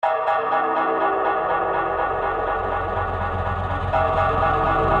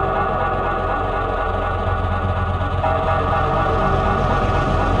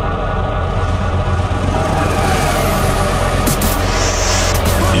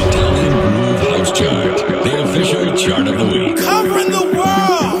Chart of the week. Covering the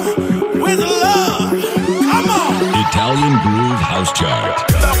world with love. Come on. Italian Groove House Chart.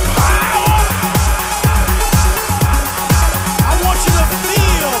 The power. I want you to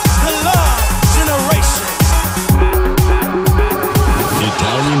feel the love generation.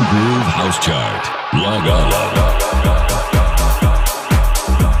 Italian Groove House Chart. Log on.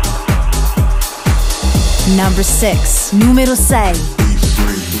 Number 6. Numero 6.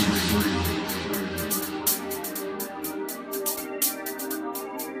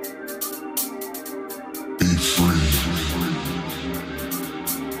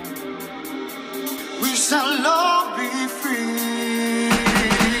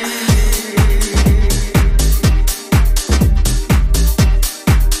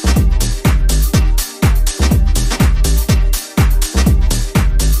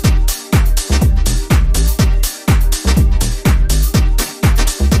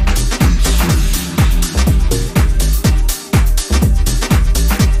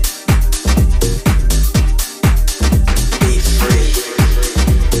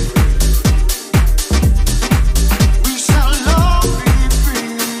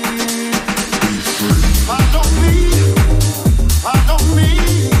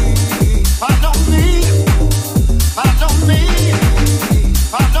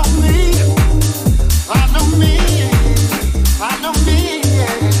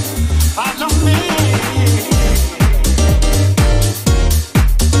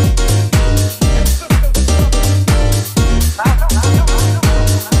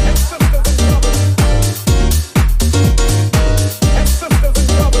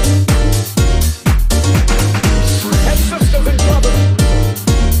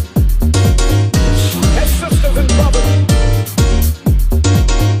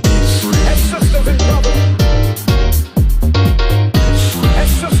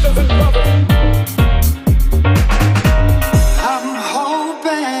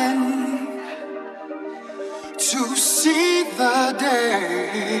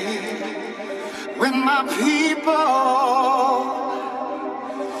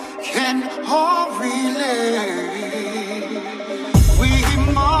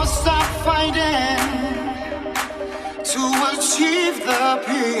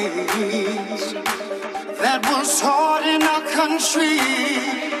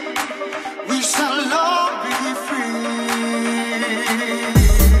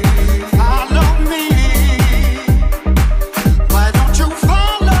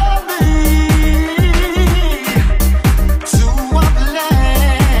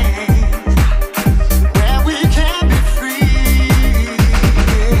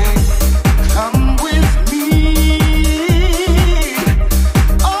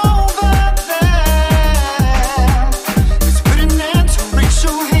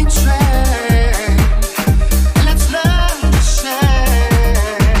 Show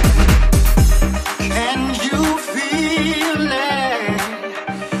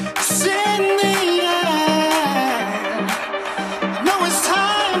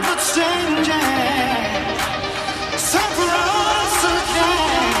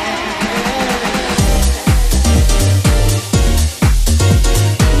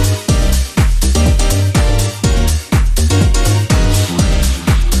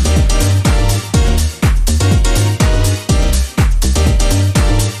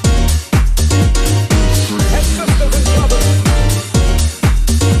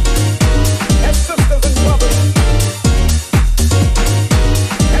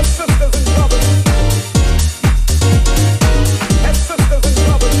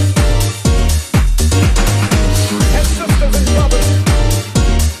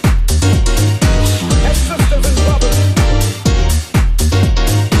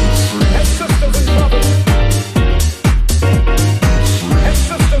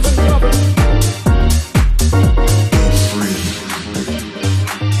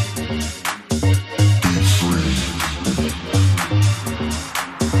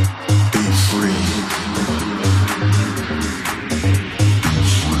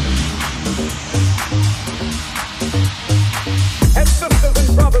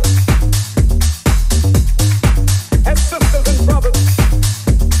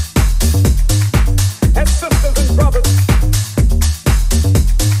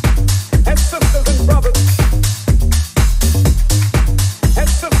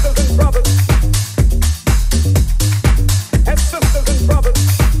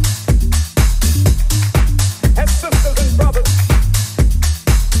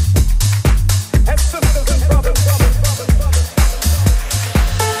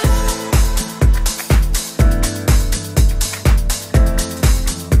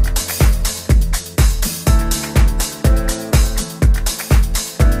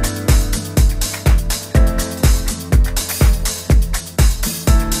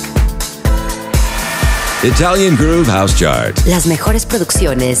Italian Groove House Chart. Las mejores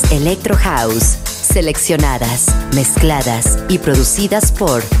producciones Electro House, seleccionadas, mezcladas y producidas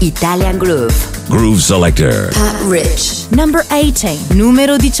por Italian Groove. Groove Selector. Pat Rich. Number 18,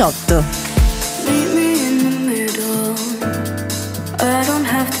 numero 18. Meet me in the middle. I don't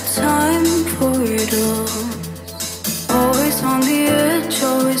have the time for it all. Always on the edge,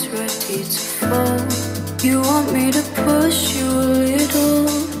 always ready to fall. You want me to push you a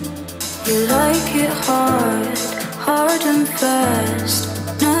little. You like it hard, hard and fast.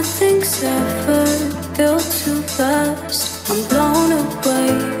 Nothing's ever built to last. I'm blown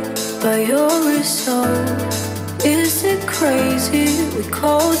away by your result. Is it crazy we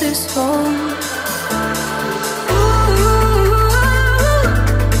call this home?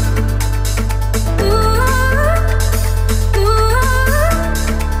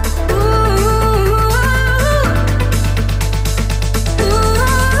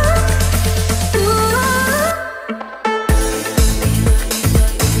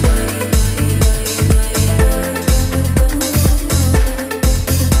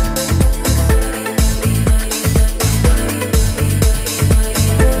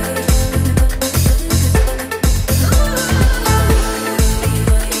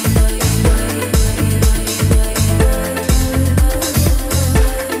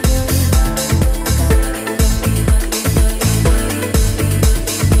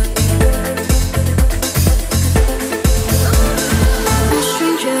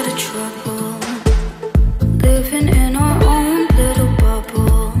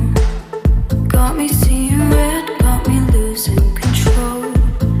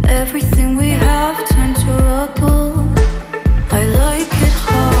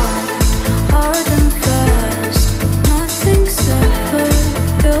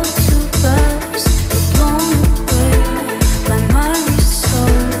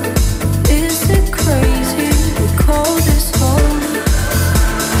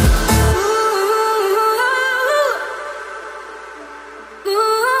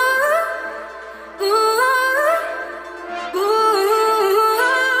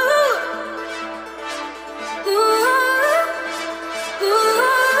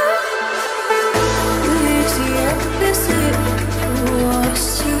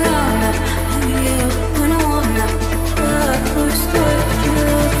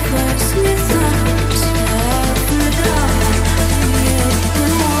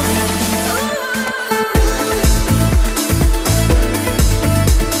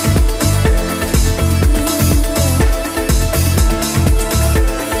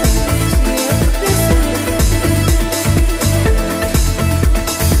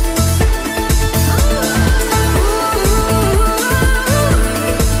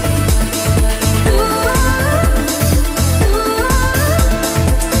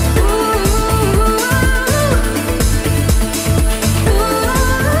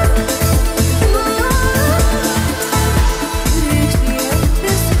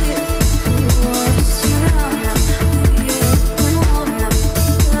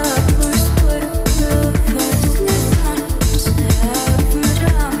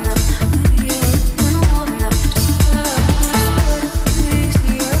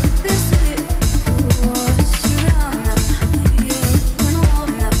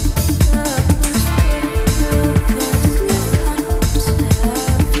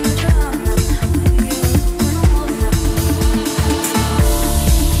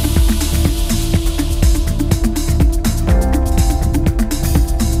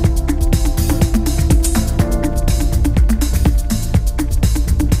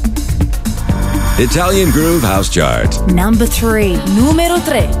 Italian Groove House Chart. Number 3, numero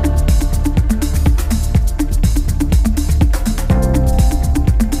 3.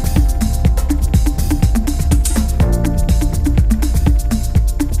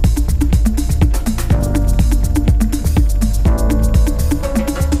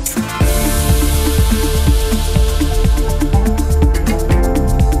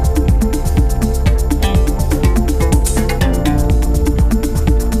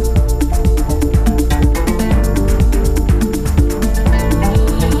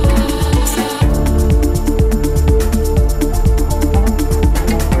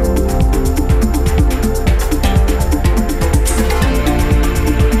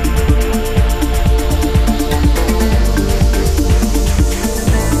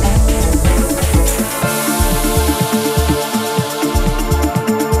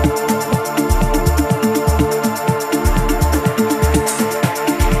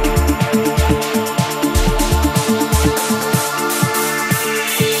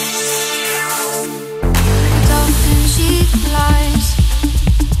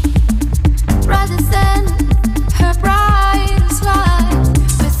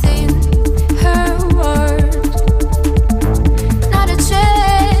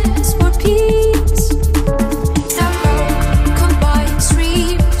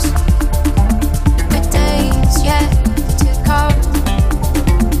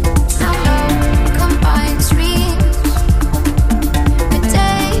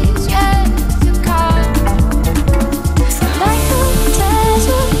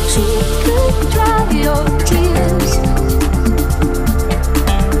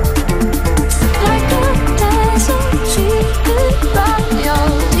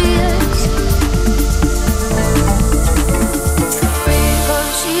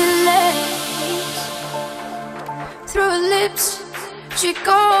 She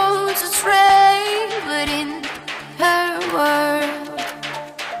goes astray, but in her world,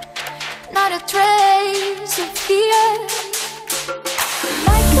 not a trace of fear.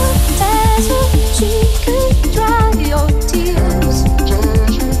 Like a desert, she could dry your tears.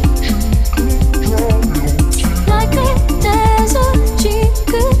 Like a desert, she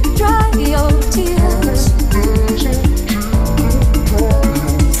could dry your tears.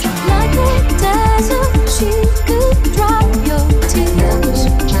 Like a desert, she could dry your tears.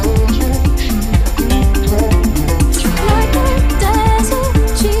 Like a desert,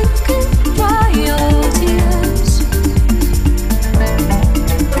 she could dry your tears.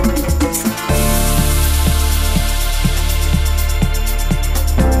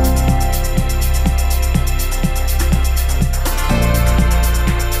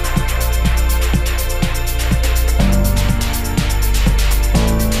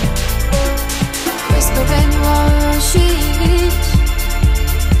 Whispering what she is,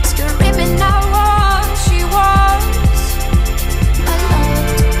 screaming out what she wants. I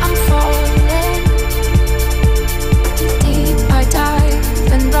loved, I'm falling. Deep I dive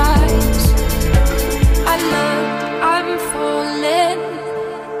and rise. I loved, I'm falling.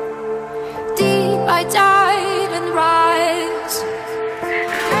 Deep I dive and rise.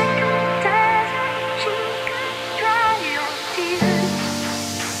 Like a desert, she could dry your tears.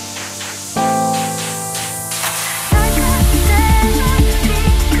 Like a desert, she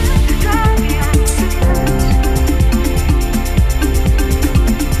could dry your tears.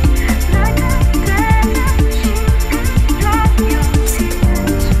 Like a desert, she could dry your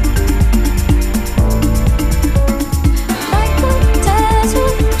tears. Like a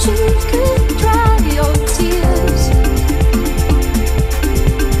desert, she could dry your tears.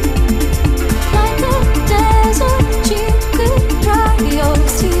 Like a desert, she could dry your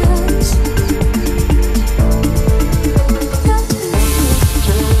tears.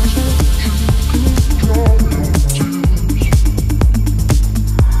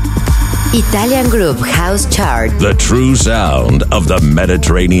 Italian Group House Chart. The true sound of the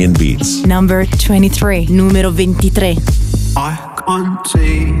Mediterranean beats. Number 23, numero 23. I can't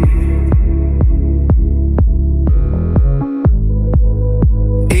see.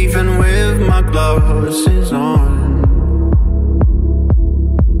 Even with my glasses on,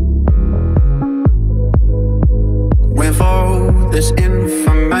 with all this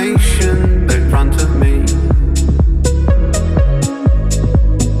information in front of me,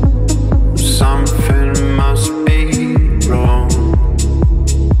 something must be wrong.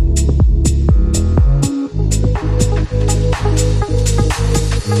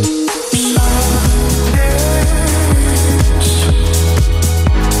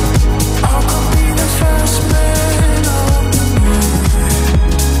 I could be the first man on the moon.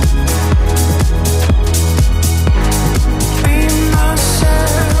 Be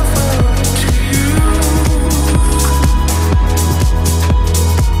myself up to you.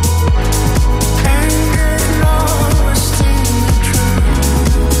 And get lost in the truth.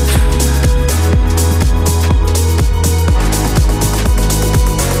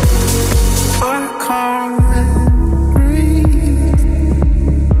 I can't breathe.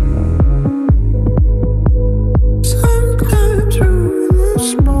 Sometimes through the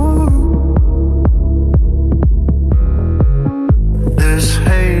smoke, this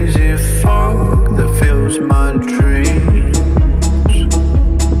hazy fog that fills my dreams.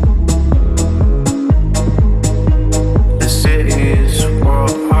 The city's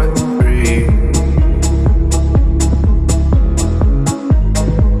what I breathe.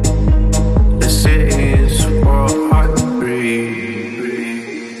 The city's what I breathe.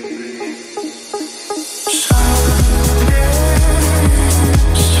 Some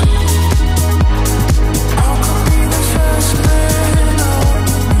days I could be the first man on the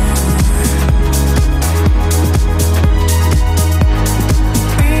moon.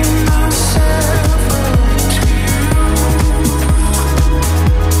 Be myself up to you.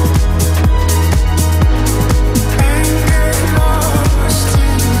 And get lost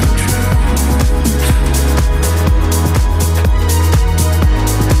in the truth.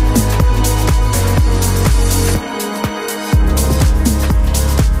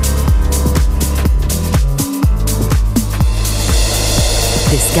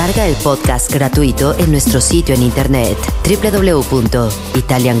 Descarga el podcast gratuito en nuestro sitio en internet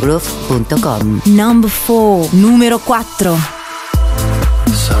www.italiangroove.com. Number 4, numero 4.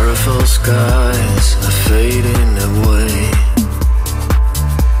 Sorrowful skies are fading away,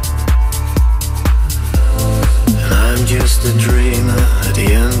 and I'm just a dreamer at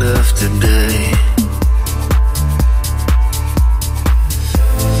the end of the day.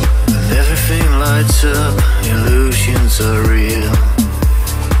 And everything lights up, illusions are real.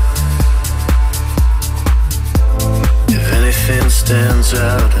 stands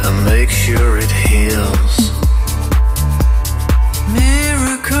out, I make sure it heals.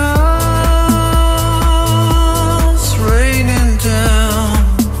 Miracles raining down,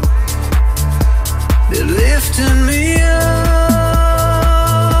 they're lifting me up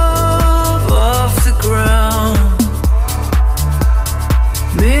off the ground.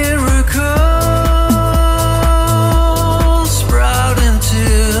 Miracles sprouting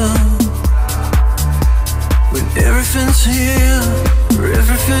too. When everything's here,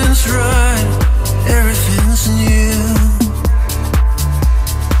 everything's right, everything's new.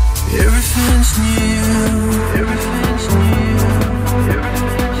 Everything's new, everything's new, everything's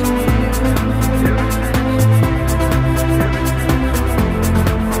new,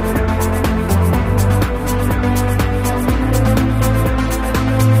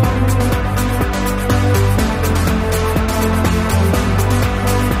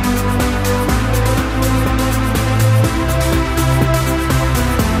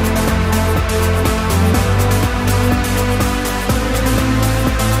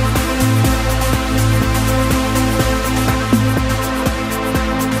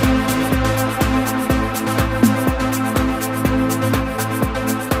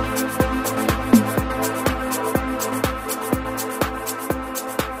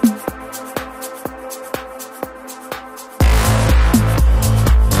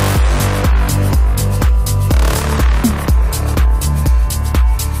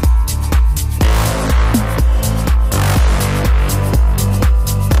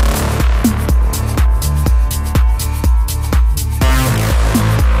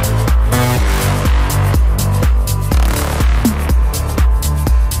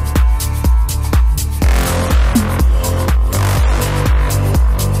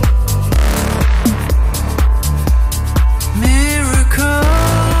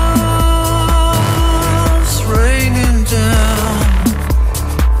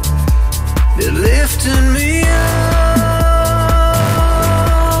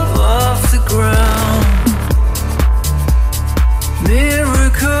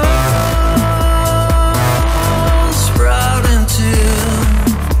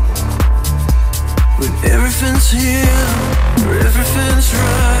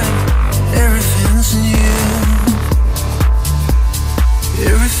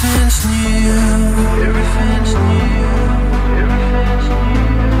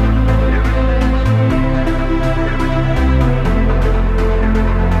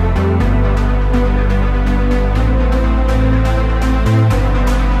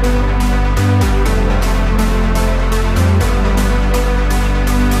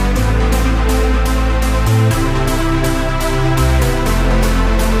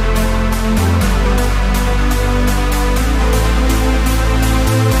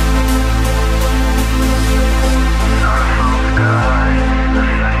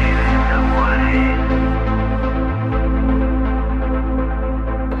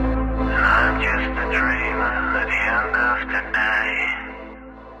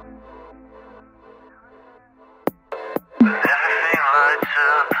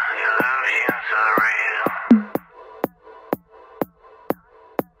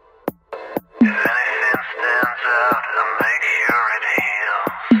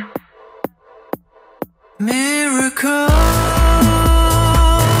 Miracles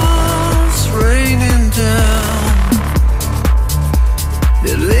raining down,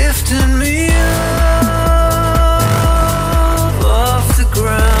 they're lifting me up off the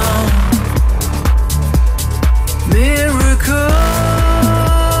ground. Miracles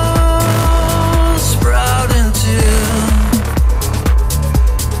sprouting too.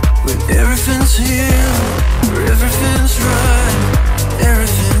 When everything's here, everything's right,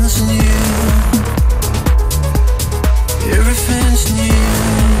 everything's new. Everything's new,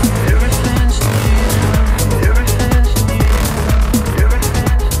 everything's new, everything's new, everything's new,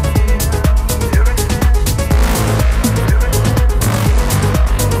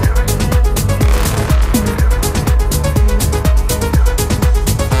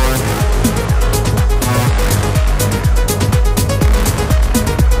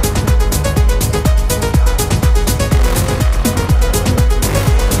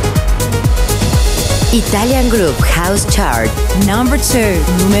 Italian Group House Chart. Number 2,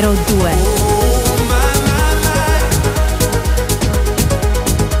 numero 2.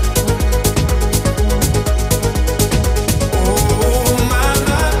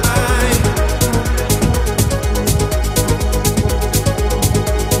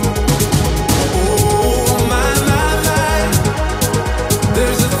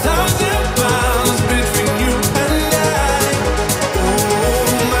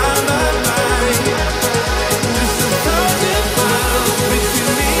 Miles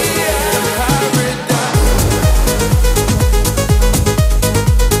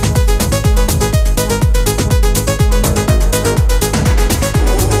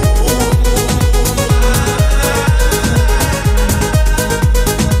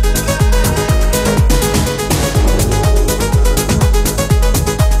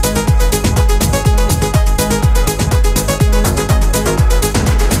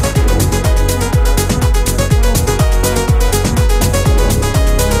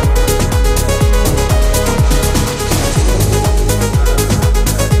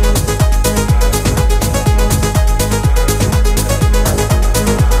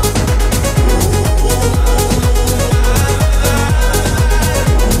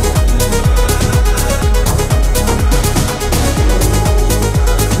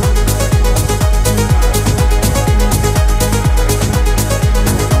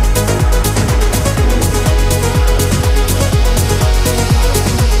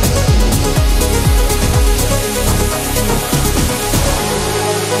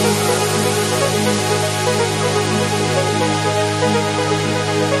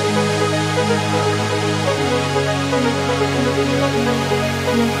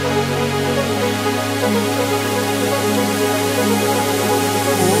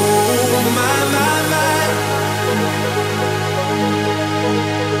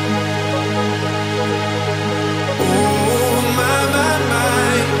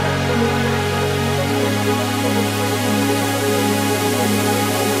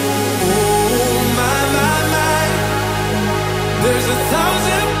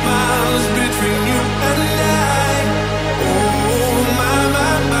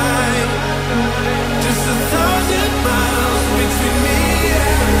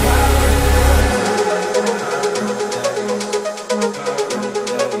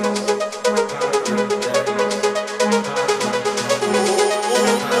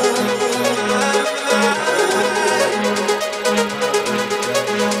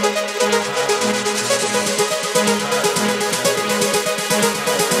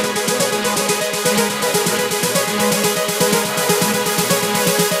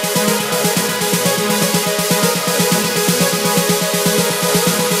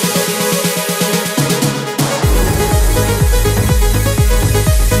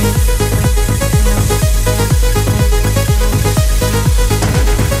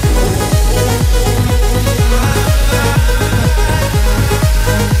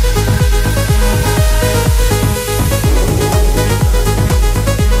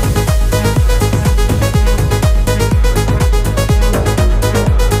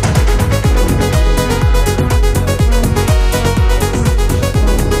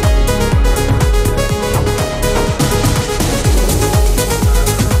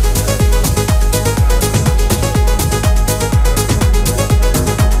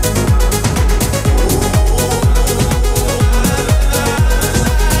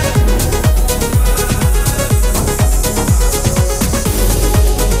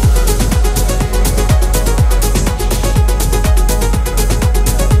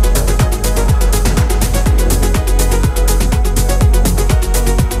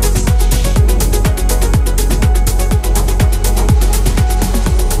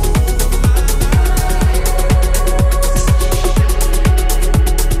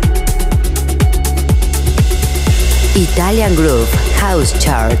Italian Groove House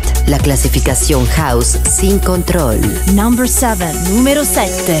Chart, la clasificación house sin control. Number 7, numero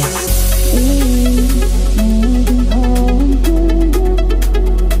 7.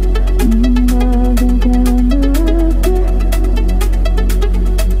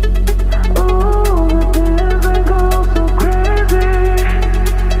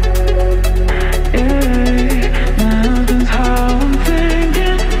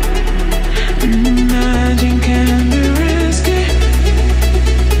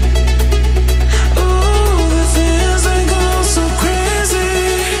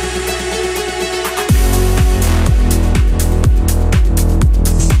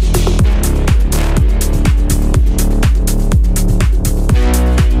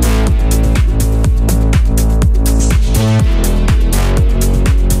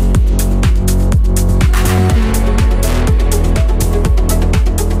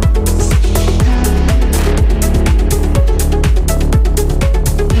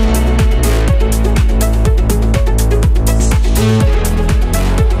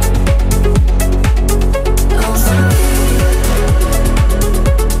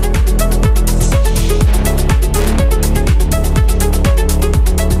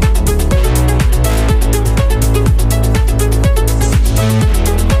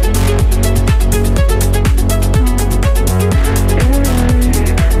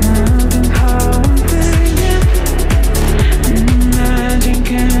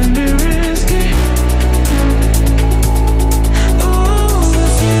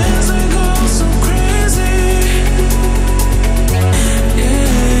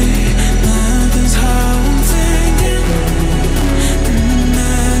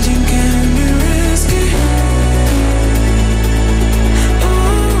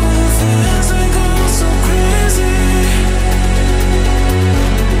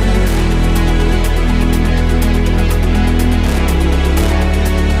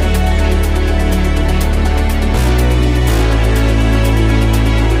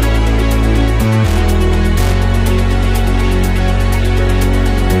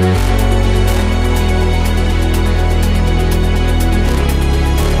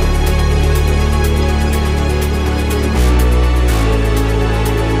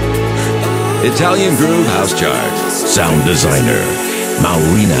 Italian Groove House Chart. Sound designer,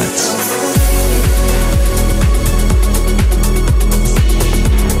 Maurinats.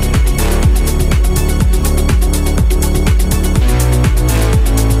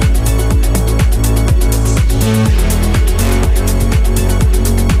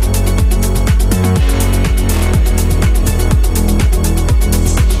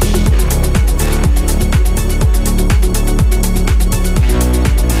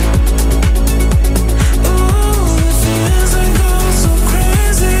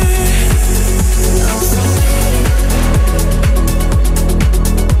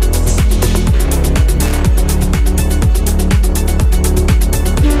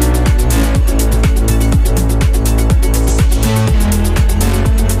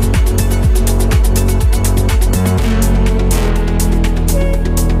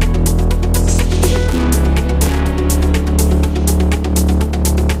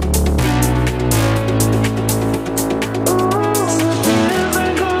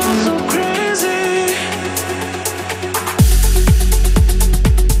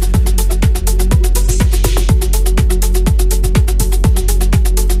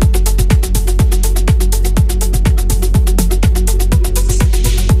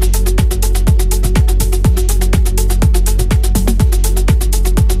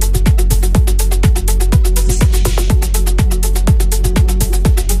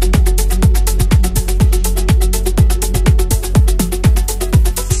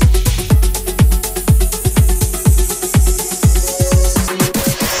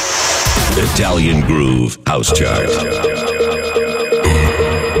 Italian Groove House Chart.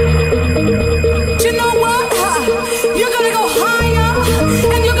 You know what? You're gonna go higher,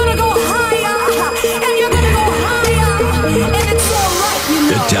 and you're gonna go higher, and you're gonna go higher, and it's alright, you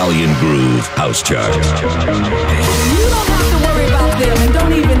know. Italian Groove House Chart. You don't have to worry about them, and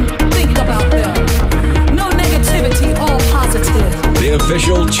don't even think about them. No negativity, all positive. The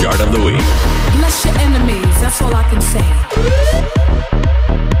official chart of the week. Bless your enemies, that's all I can say.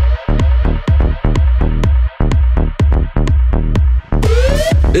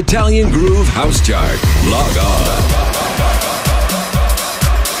 Italian Groove House Chart. Log on.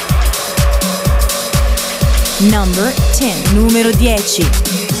 Number 10, numero 10.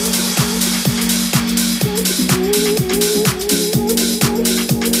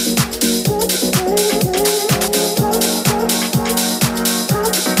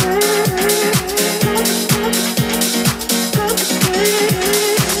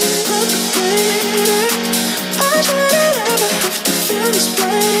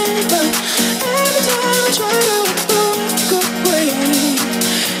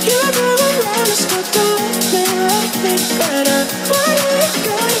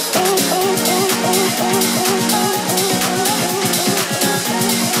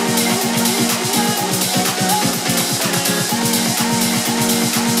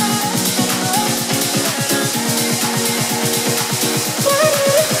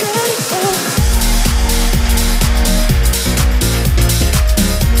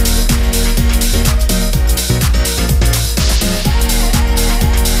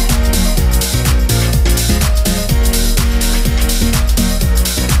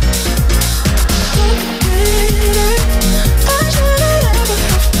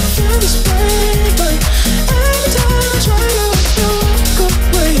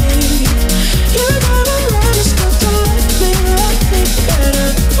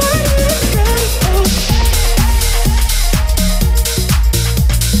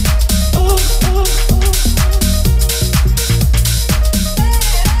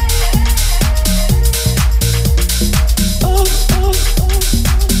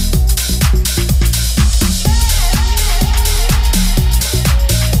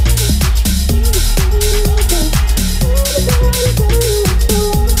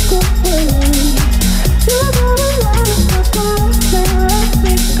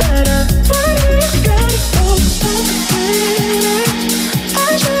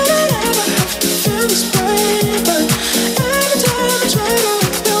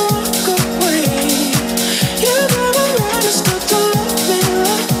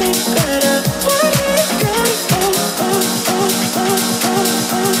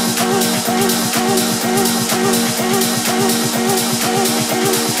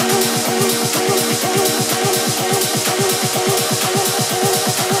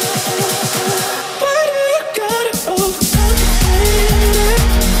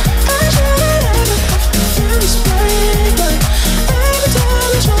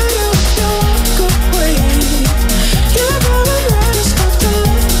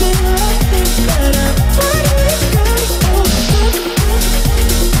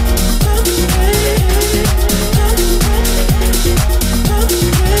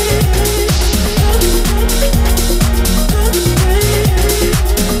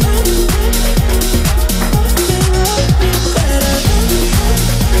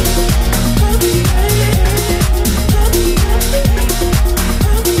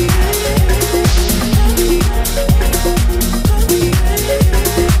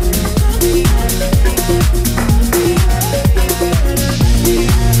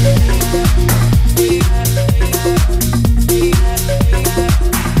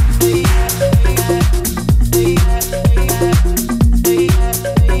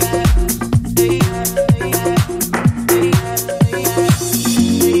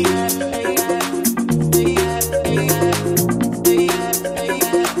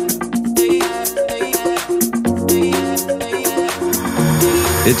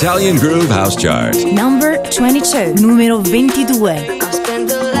 Italian Groove House Chart. Number 22, numero 22.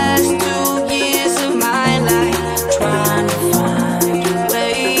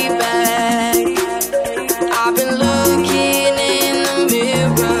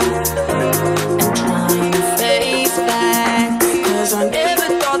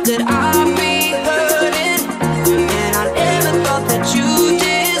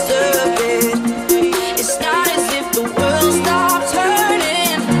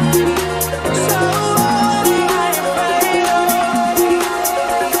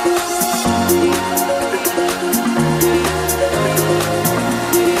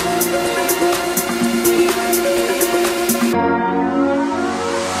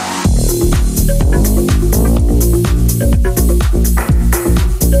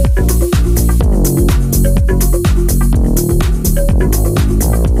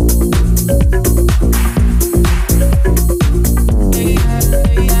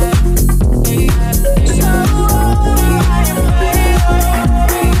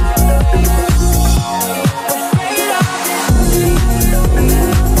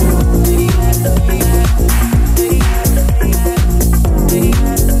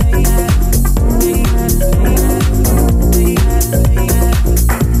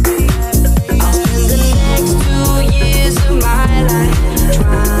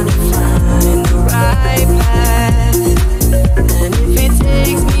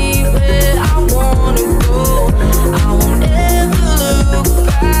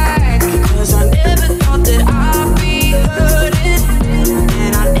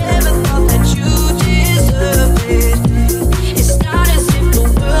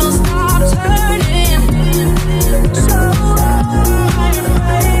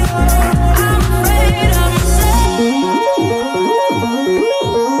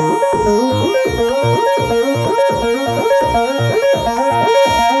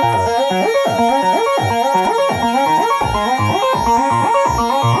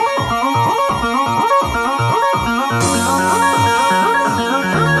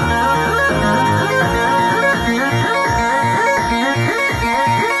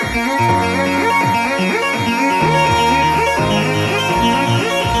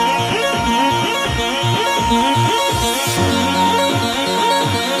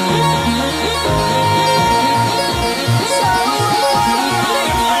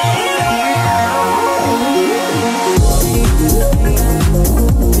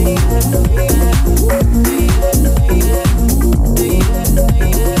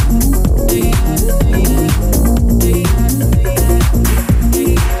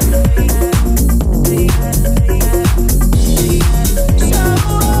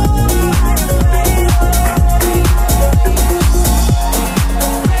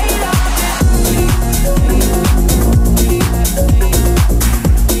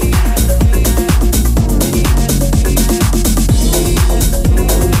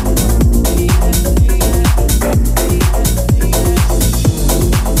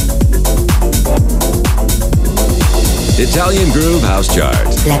 Italian Groove House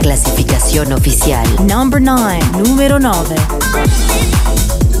Chart. La clasificación oficial. Number 9, numero 9.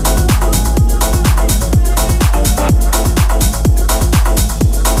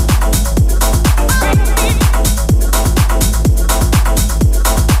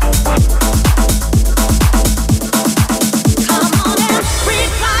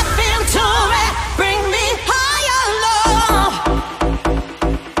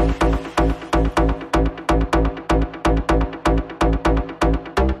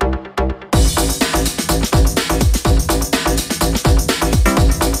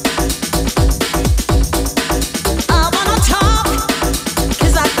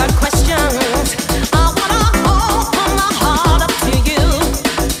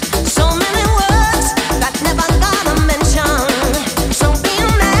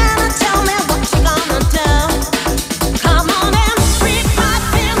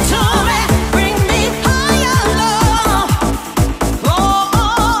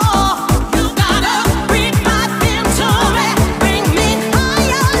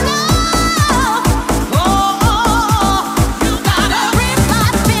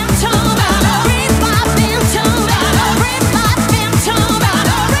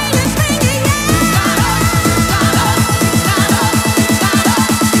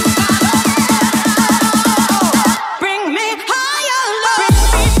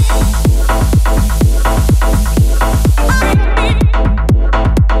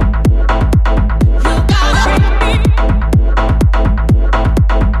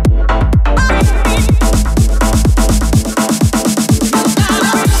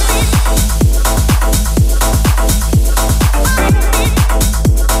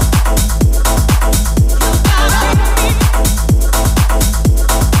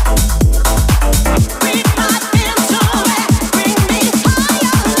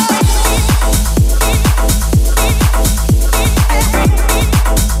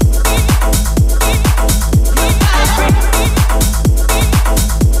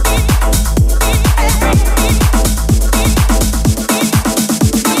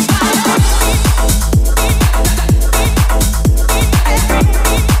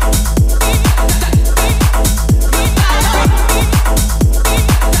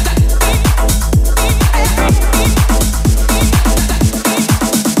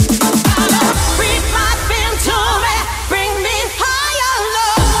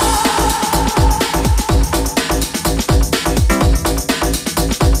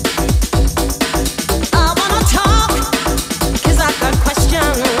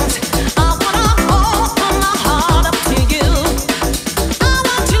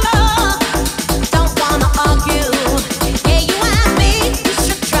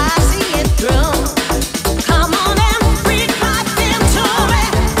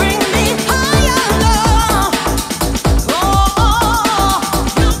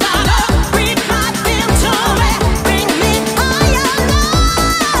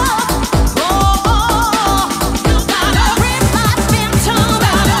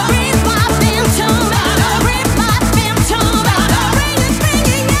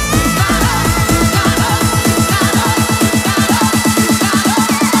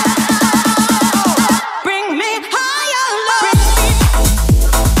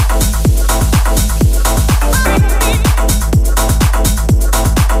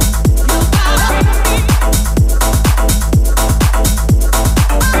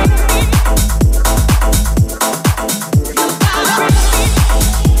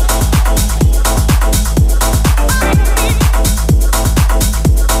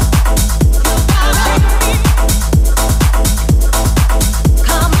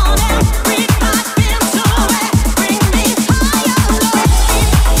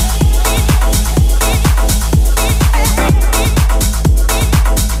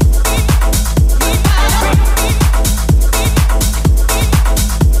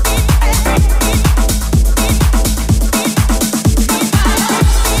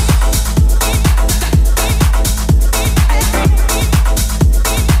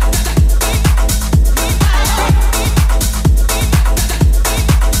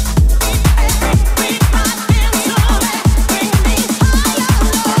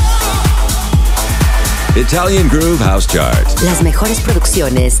 Italian Groove House Chart. Las mejores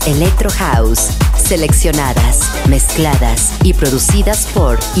producciones Electro House, seleccionadas, mezcladas y producidas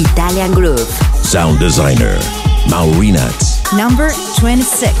por Italian Groove. Sound designer, Maurinats. Number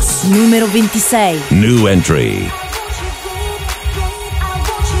 26, numero 26. New entry.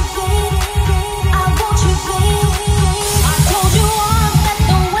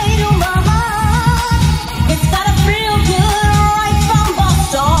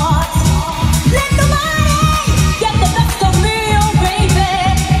 Let the money get the best of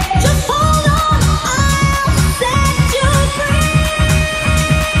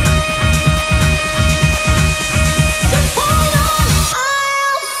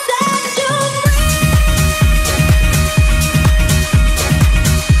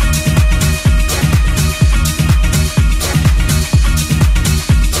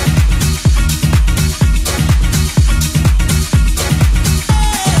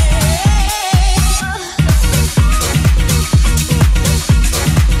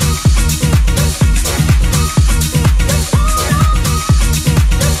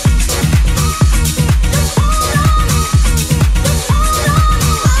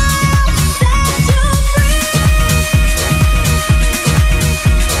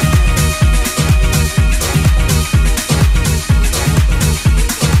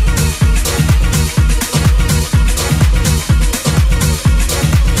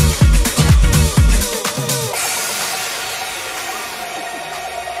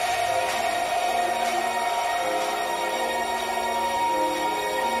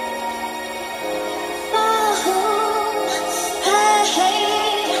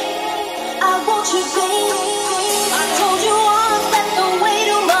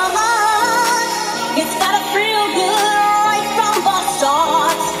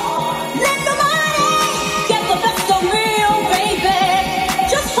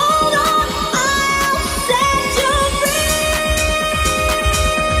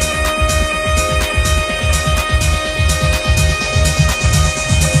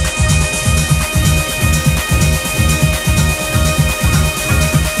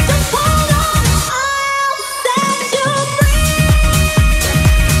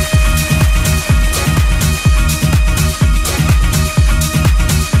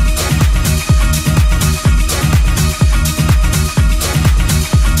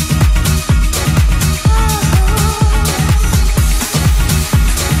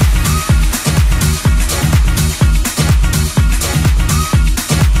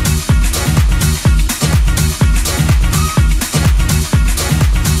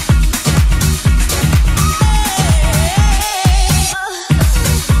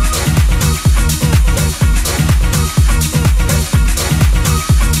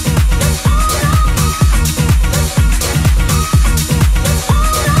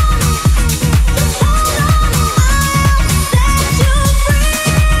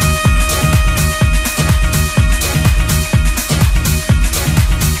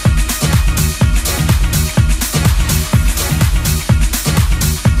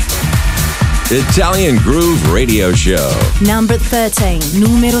Italian Groove Radio Show. Number 13,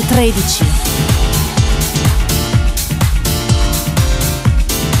 numero 13.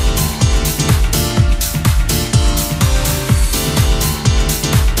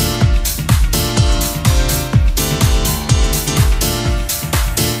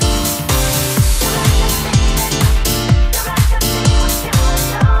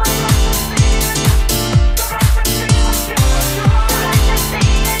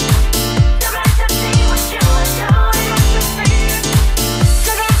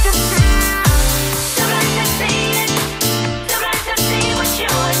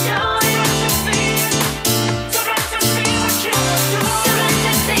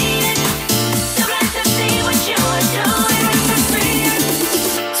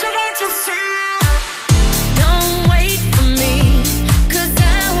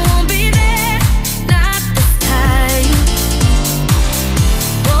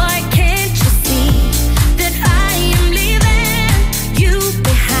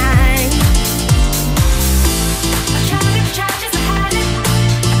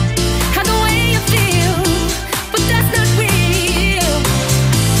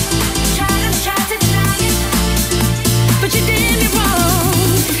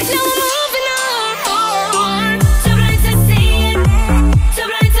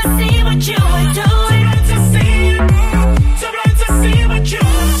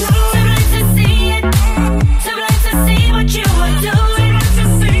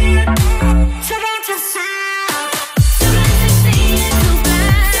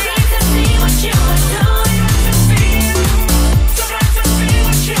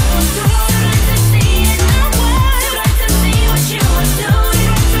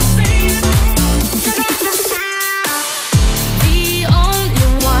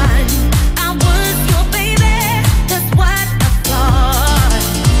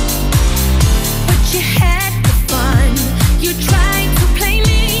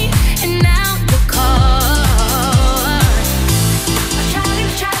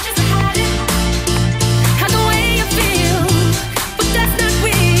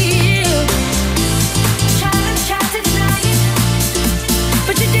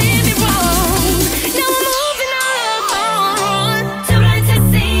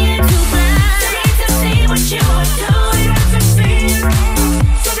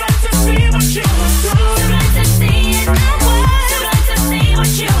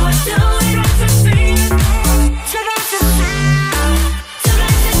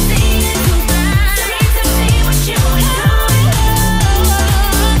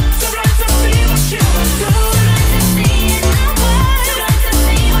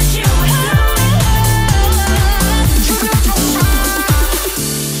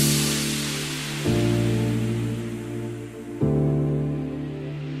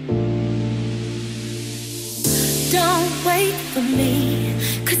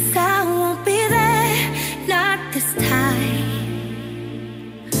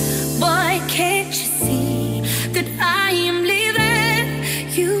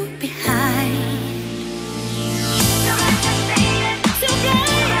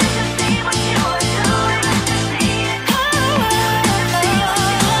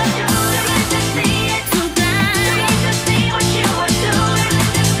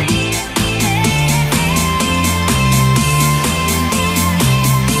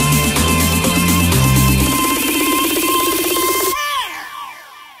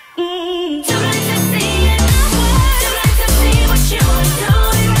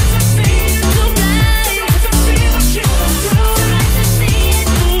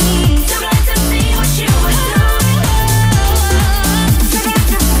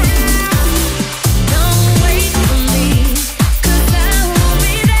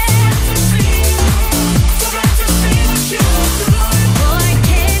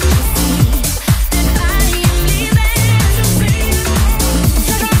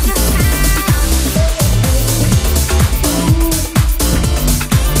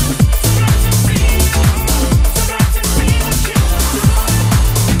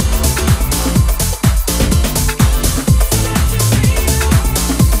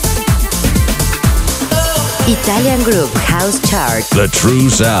 Italian Groove House Chart. The true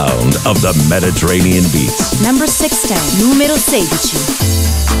sound of the Mediterranean beats. Number 16, numero 16.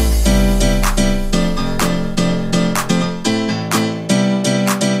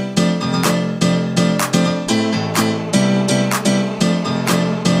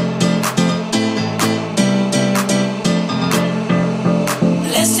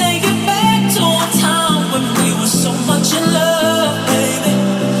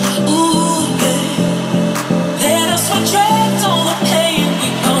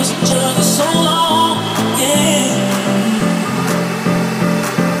 So long.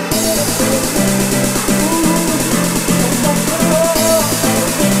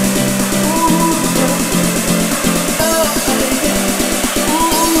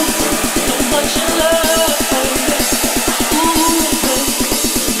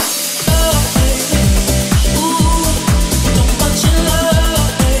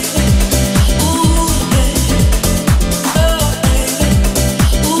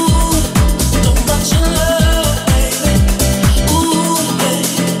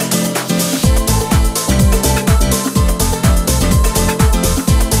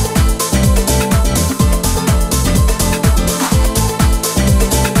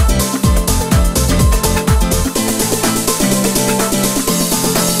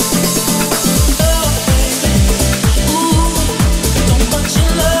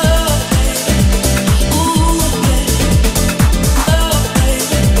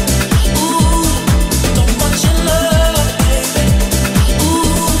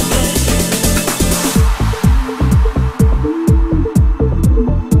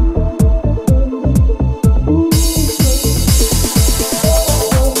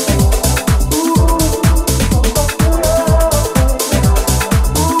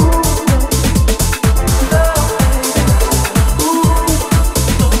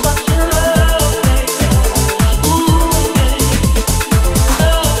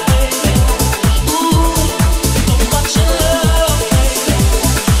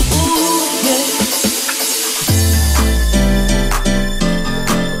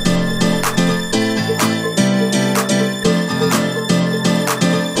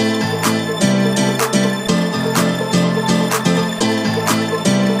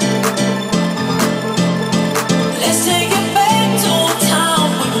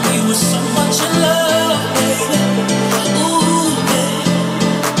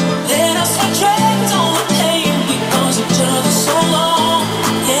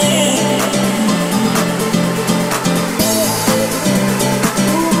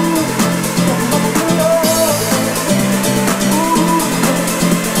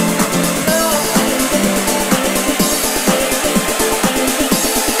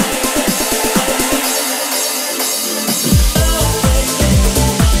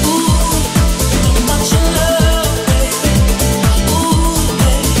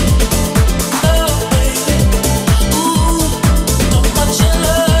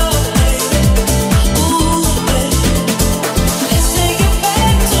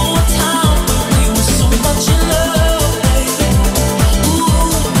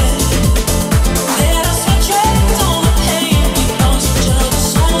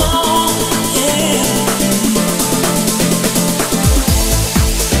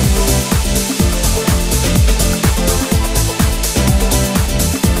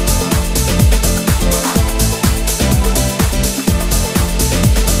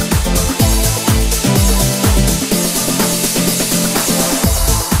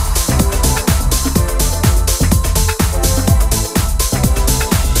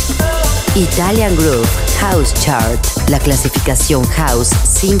 Italian Groove House Chart, la clasificación house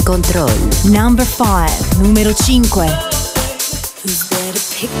sin control. Number 5, numero 5. Who's there to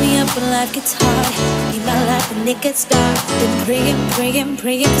pick me up when life gets hard? Be my life when it gets dark. Been praying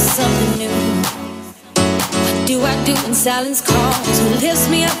for something new. What do I do when silence calls? Who lifts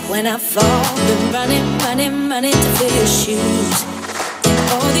me up when I fall? Been running to fill your shoes. In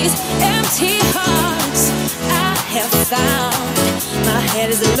all these empty hearts I have found, my head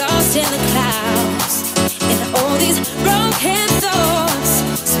is lost in the clouds. And all these broken thoughts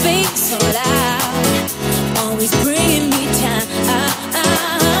speak so loud, always bringing me down.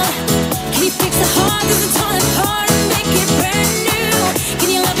 Can you fix the heart that's torn apart and make it brand new? Can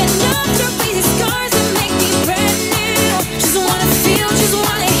you love enough to erase these scars and make me brand new? Just wanna feel, just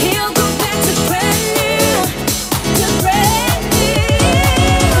wanna heal, go back to brand new, to brand new.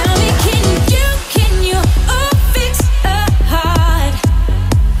 Tell me, can you fix a heart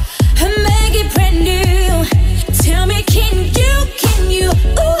and make it brand new? Tell me, can you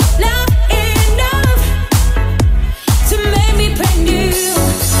love enough to make me brand new?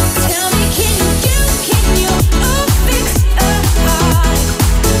 Tell me, can you fix a heart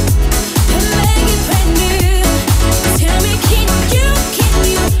and make it brand new? Tell me, can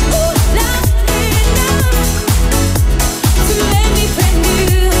you love enough to make me brand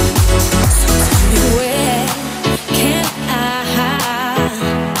new? So tell me, where can I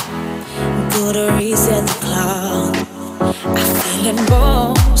go to reset the clock? I feel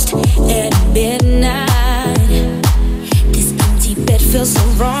lost at midnight. This empty bed feels so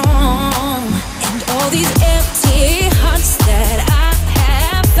wrong, and all these empty hearts that I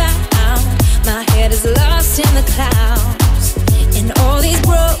have found, my head is lost in the clouds, and all these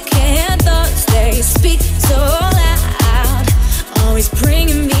broken thoughts, they speak so loud, always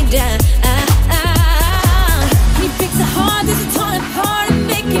bringing me down. Can you fix a heart that's torn apart and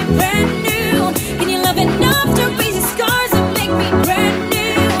make it brand new? Can you love enough to erase the scars and make me brand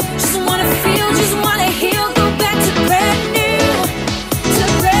new? Just wanna feel, just wanna heal, go back to brand new, to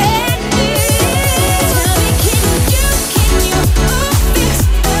brand new. Tell me, can you fix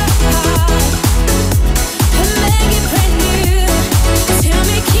a heart and make it brand new? Tell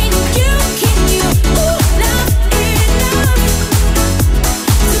me, can you love enough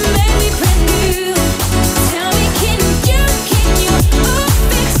to make me brand new? Tell me, can you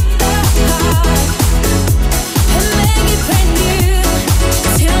fix a heart and make it brand new?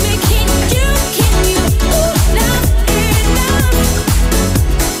 Tell me, can you love enough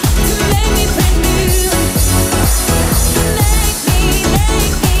to make me brand new? Make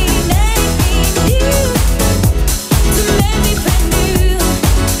me new, to make me brand new.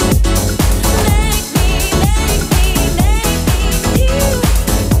 Make me new,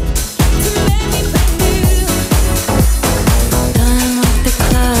 to make me brand new. Done with the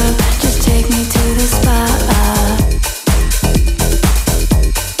club, just take me to the spot.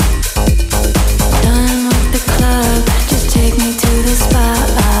 Done with the club, just take me to the spot.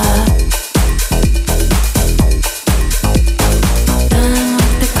 Done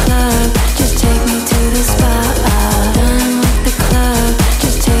with the club, just take me to the spot. Done with the club,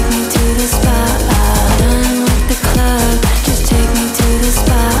 just take me to the spot. Done with the club, just take me to the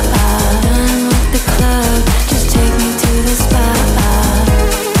spot. Done with the club, just take me to the spot.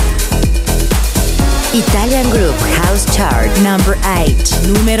 Italian Group House Chart. Number 8,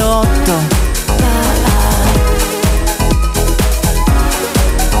 numero 8.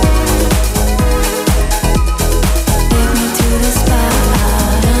 Take me to the spot.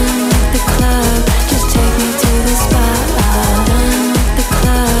 Done with the club, just take me to the spot. Done with the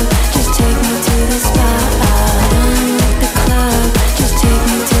club, just take me to the spot. Done with the club, just take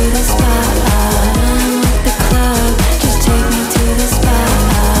me to the spot. Done with the club, just take me to the spot.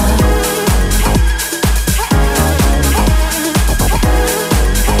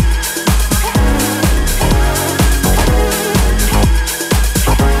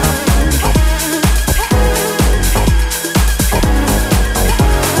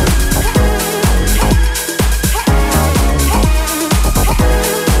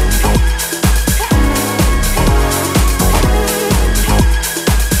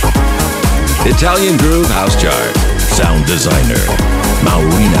 Italian Groove House Chart. Sound designer,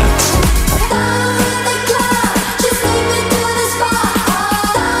 Maureenats.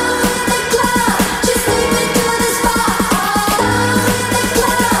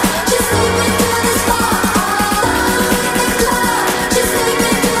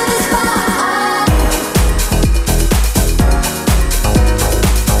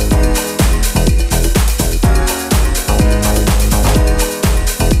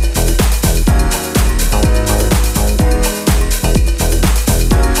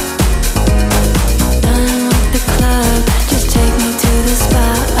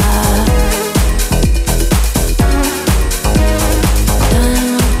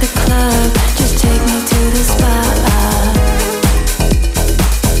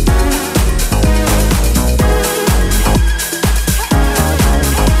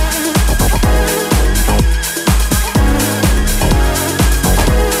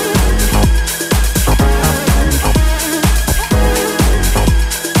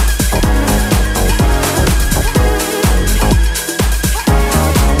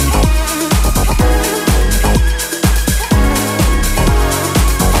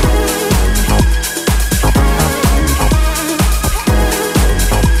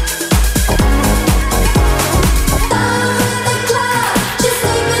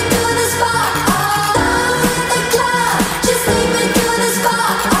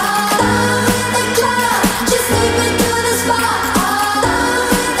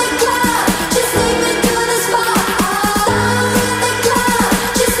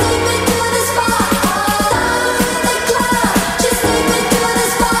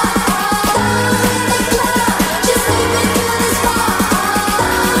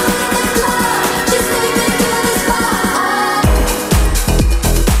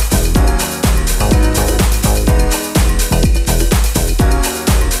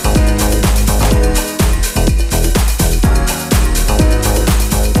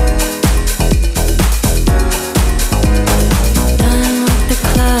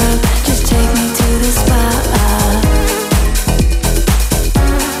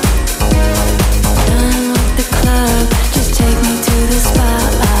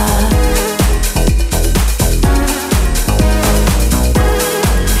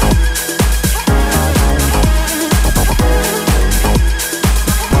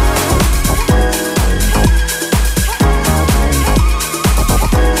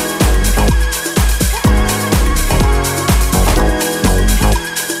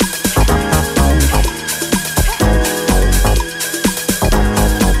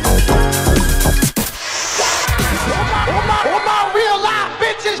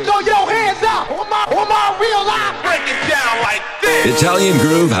 real life, break it down like this. Italian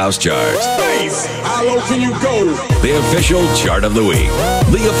Groove House Chart. How low can you go? The official chart of the week.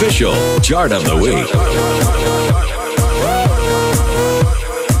 The official chart of the week.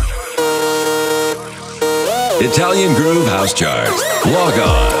 Italian Groove House Chart. Log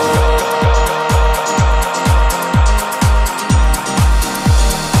on.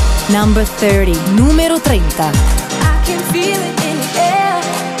 Number 30, numero 30. I can feel it in the air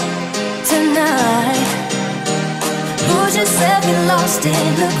tonight. Lose yourself, get lost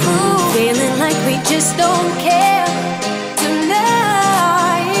in the groove. Feeling like we just don't care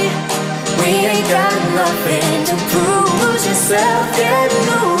tonight. We ain't got nothing to prove. Lose yourself, get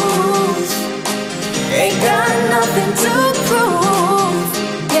loose. Ain't got nothing to prove.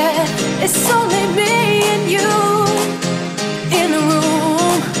 Yeah, it's only me and you in the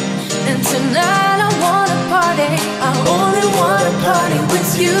room. And tonight I wanna party. I only wanna party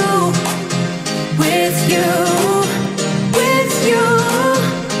with you. With you. With you.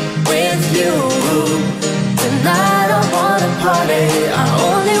 With you. Tonight I wanna party. I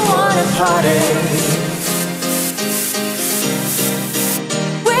only wanna party.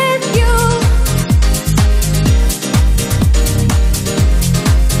 With you.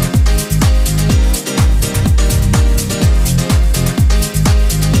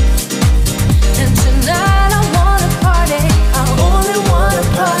 And tonight I wanna party. I only wanna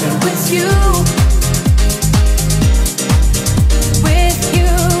party with you. With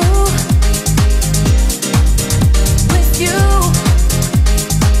you. With you.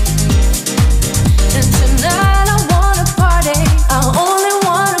 And tonight I wanna party. I only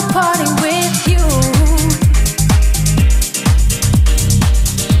wanna party with you.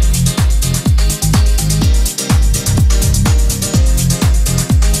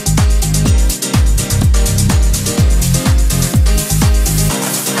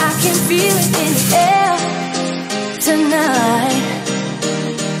 I can feel it in the air tonight.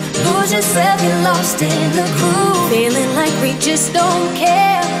 Lose yourself, get lost in the groove. Feeling like we just don't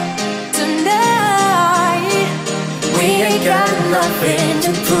care tonight. We ain't got nothing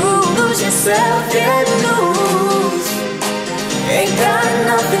to prove. Lose yourself, get loose. Ain't got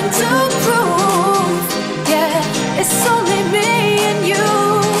nothing to prove. Yeah, it's only me and you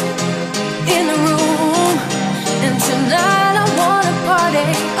in the room. And tonight I wanna party.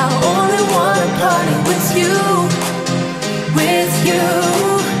 I only wanna party with you. With you.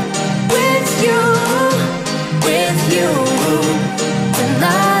 With you. With you.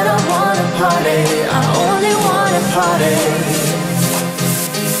 Tonight I wanna party. I only wanna party.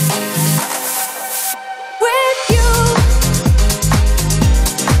 With you.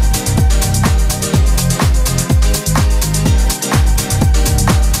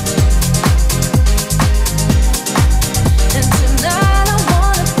 And tonight I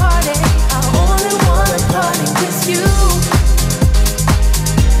wanna party. I only wanna party with you.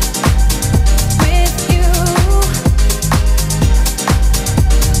 With you.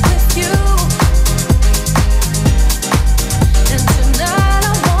 With you. And tonight I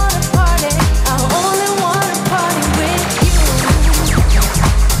wanna party. I only wanna party with you.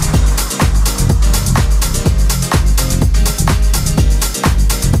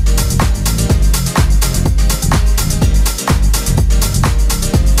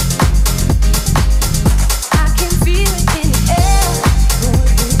 I can feel it in the air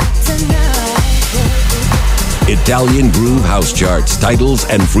tonight. Italian Groove House Charts, titles,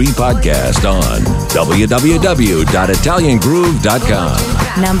 and free podcast on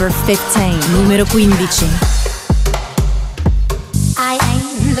www.italiangroove.com. Number 15, numero 15. I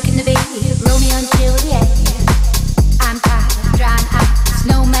ain't looking to be Romeo and Juliet. I'm tired of drying eyes,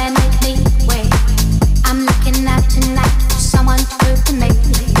 no man make me wait. I'm looking out tonight for someone to prove to me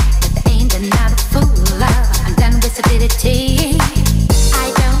that there ain't another fool. I'm done with stupidity.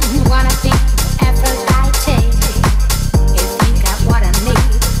 I don't wanna be Aphrodite. If you got what I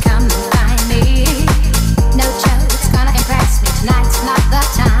need, come and find me. No joke's gonna impress me. Tonight's not the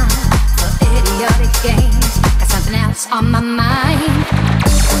time for idiotic games. Got something else on my mind.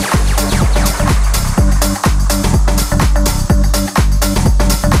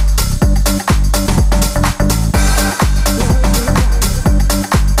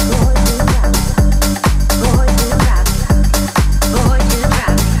 Boy, you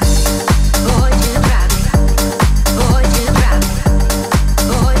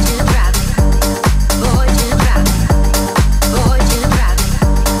drive me.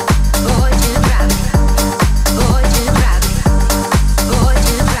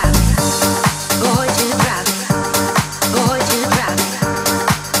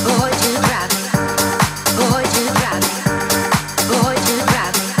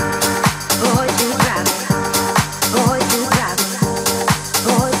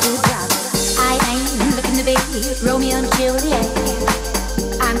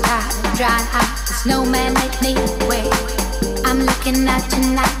 dried out, the snowman made me wait. I'm looking out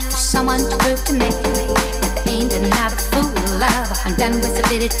tonight for someone to prove to me that there ain't another fool love. I'm done with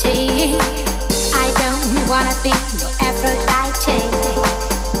stupidity. I don't wanna be no Aphrodite.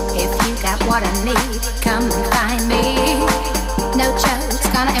 If you got what I need, come and find me. No joke's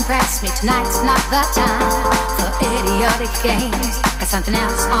gonna impress me. Tonight's not the time for idiotic games. Got something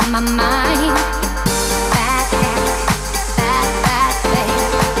else on my mind. Bad habit, bad baby.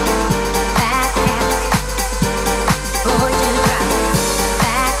 Bad habit, boy you drive.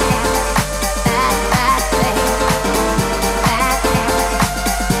 Bad habit, bad baby. Bad habit,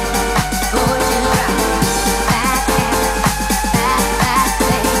 boy you drive. Bad habit, bad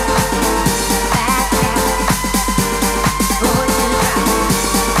baby. Bad habit, boy you drive.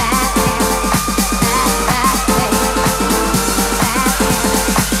 Bad habit, bad baby.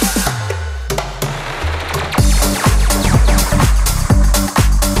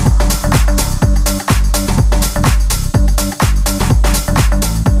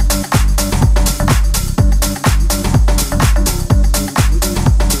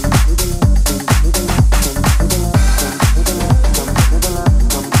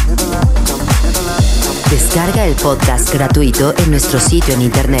 Descarga el podcast gratuito en nuestro sitio en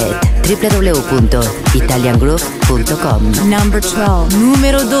internet www.italiangroove.com. Number 12,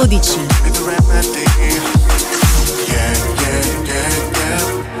 numero 12.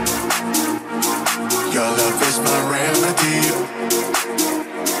 Your love is my remedy.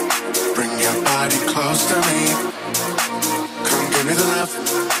 Bring your body close to me. Come give me the love.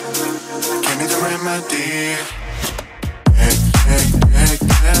 Give me the remedy. Yeah, yeah, yeah,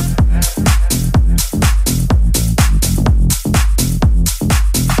 yeah.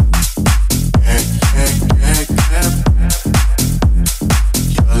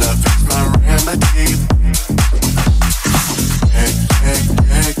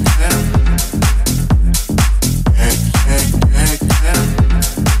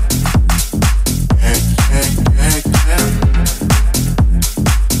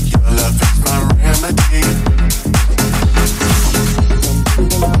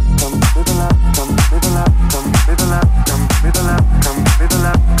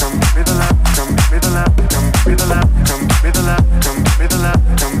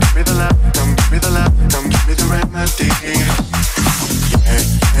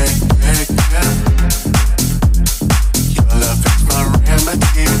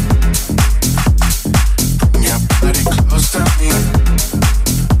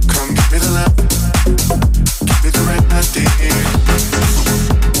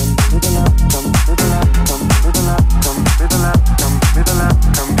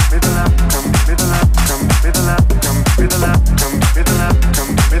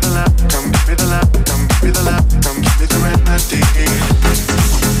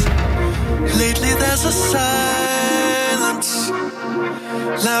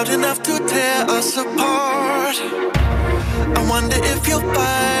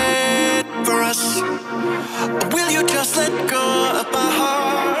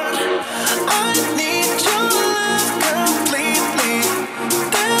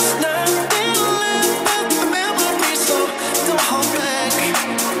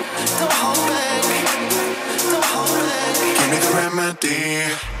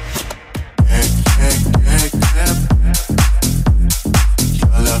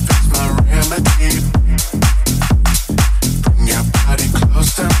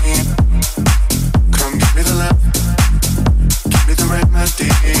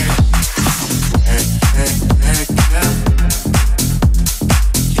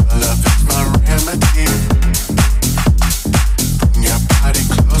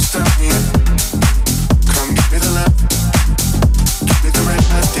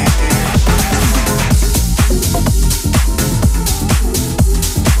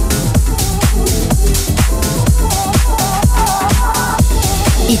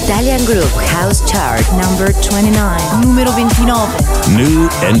 Italian Groove House Chart Number 29, numero 29. New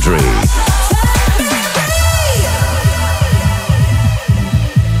entry.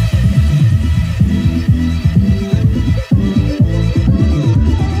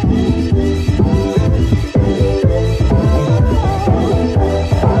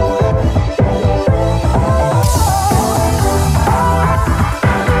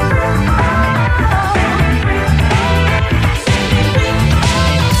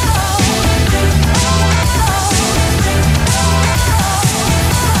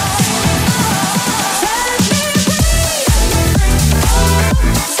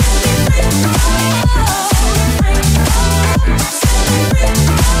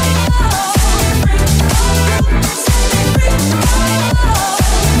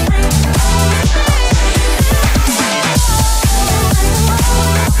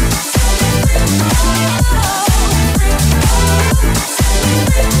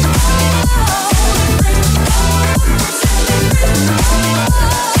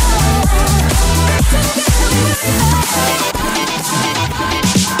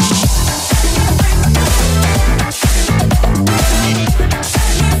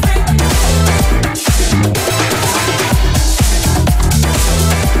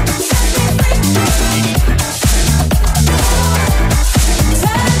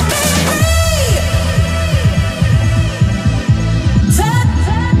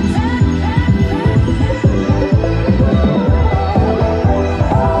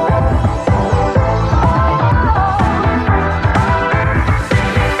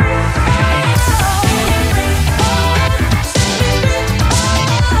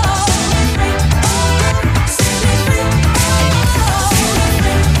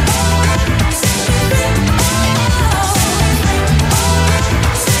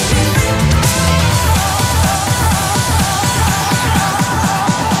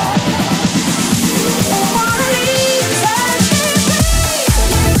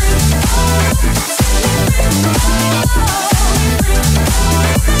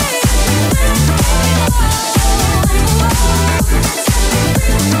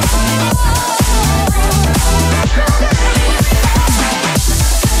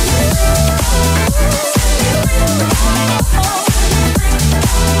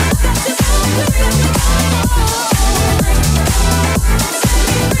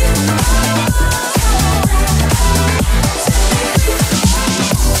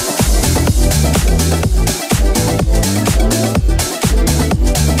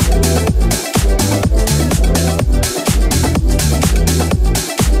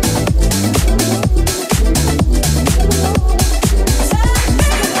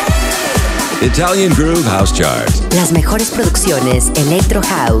 Italian Groove House Chart. Las mejores producciones Electro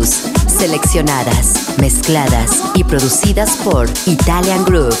House, seleccionadas, mezcladas y producidas por Italian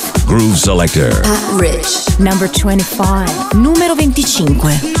Groove. Groove Selector. Rich. Number 25. Numero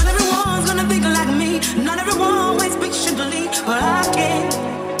 25. Not everyone's gonna think like me. Not everyone waits patiently, but I can.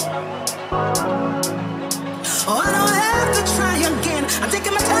 Oh, I don't have to try again. I'm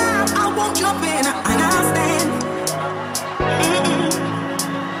taking my time. I won't jump in. I understand.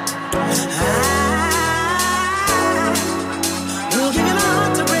 I will give you my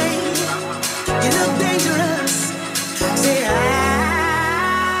heart to break. You look dangerous. Say I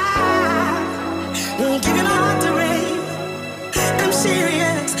will give you my heart to break. I'm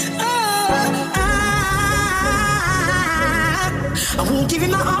serious. I won't give you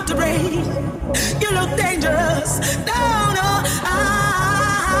my heart to break. You look dangerous. No, no. I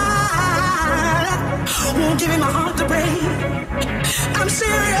won't give you my heart to break. I'm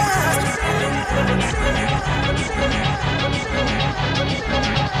serious.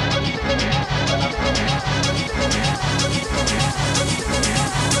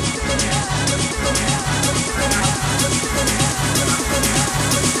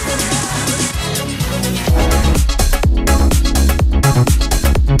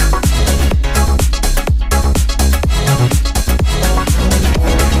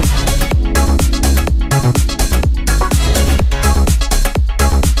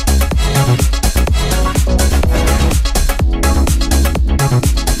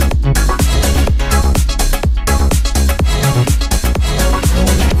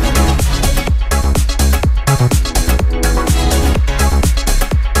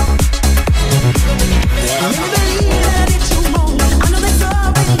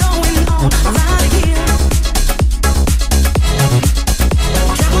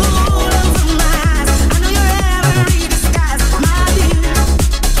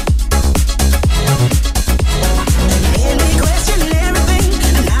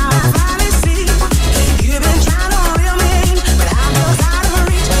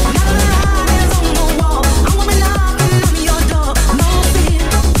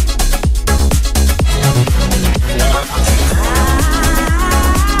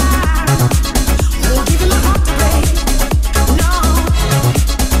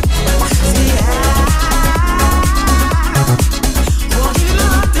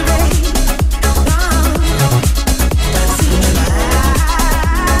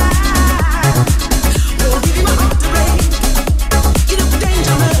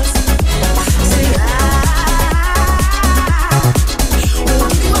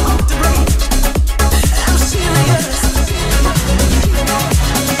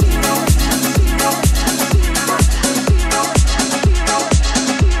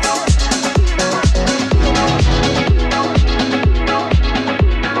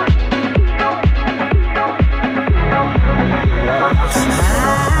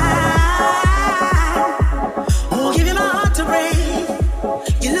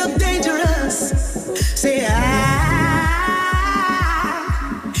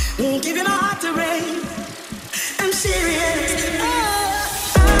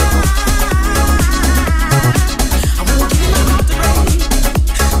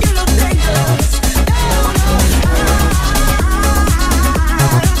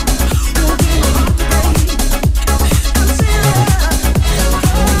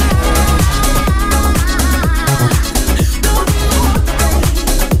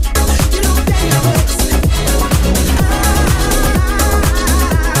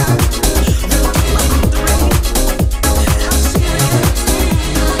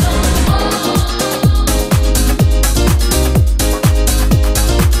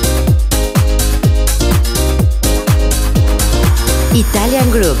 Italian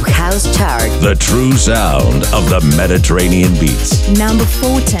Groove House Chart. The true sound of the Mediterranean beats. Number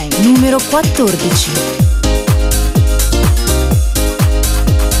 14. Numero 14.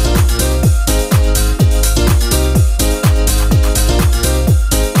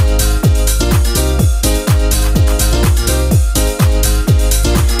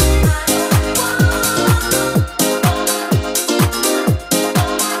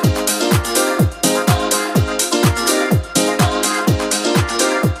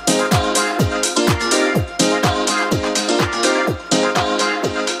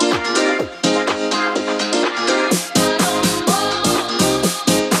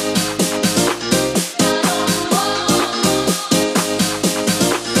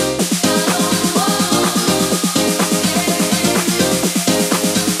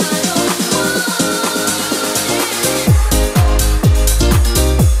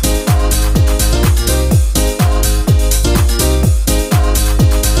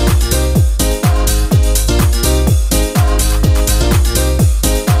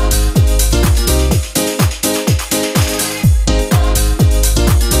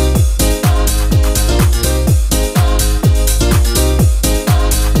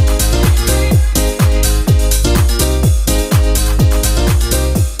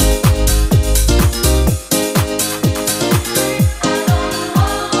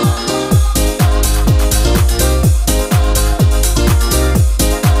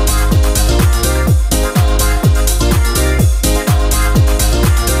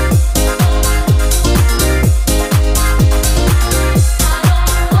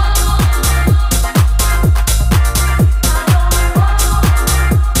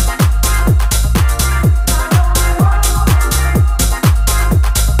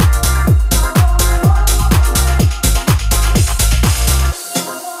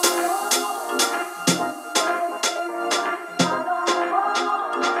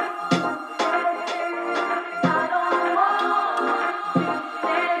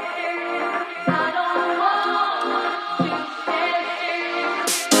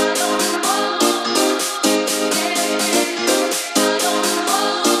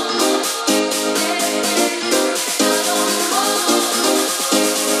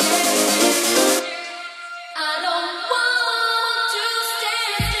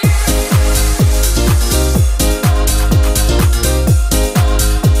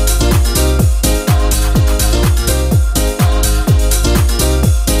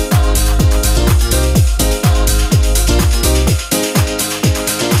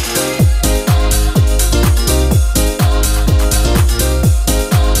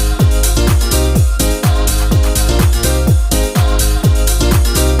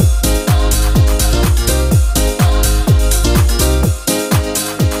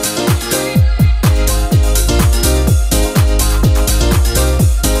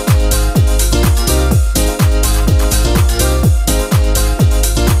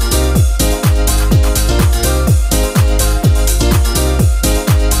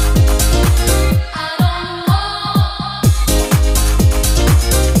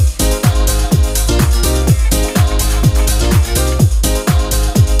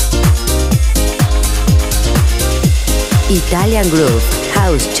 Italian Groove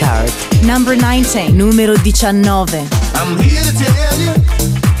House Chart. Number 19, numero 19. I'm here to tell you.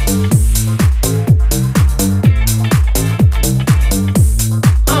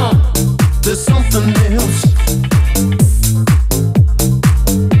 There's something else.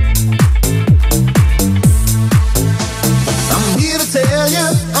 I'm here to tell you,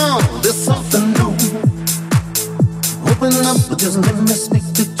 there's something new. Open up, but just let me speak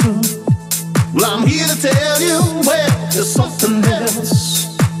the truth. Well, I'm here to tell you, well, there's something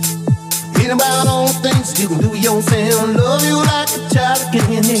else. Ain't about all the things you can do yourself. Love you like a child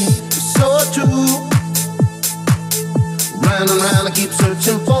again, it's so true. Round and round, I keep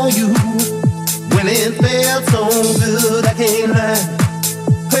searching for you. When it felt so good, I can't lie.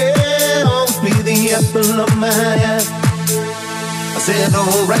 Hey, always be the apple of my eye. I said,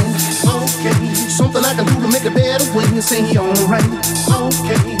 alright, okay. Something I can do to make it better when you say alright,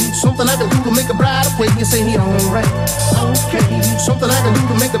 okay. Something I can do to make it brighter when you say alright, okay. Something I can do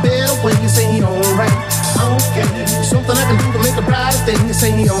to make it better when you say alright, okay. Something I can do to make it brighter when you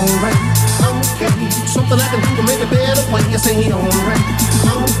say alright, okay. Something I can do to make it better when you say alright,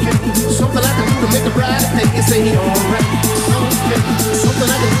 okay. Something I can do to make it brighter when you say alright, okay. Something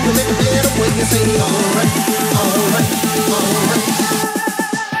I can do to make it better when you say alright, alright, alright.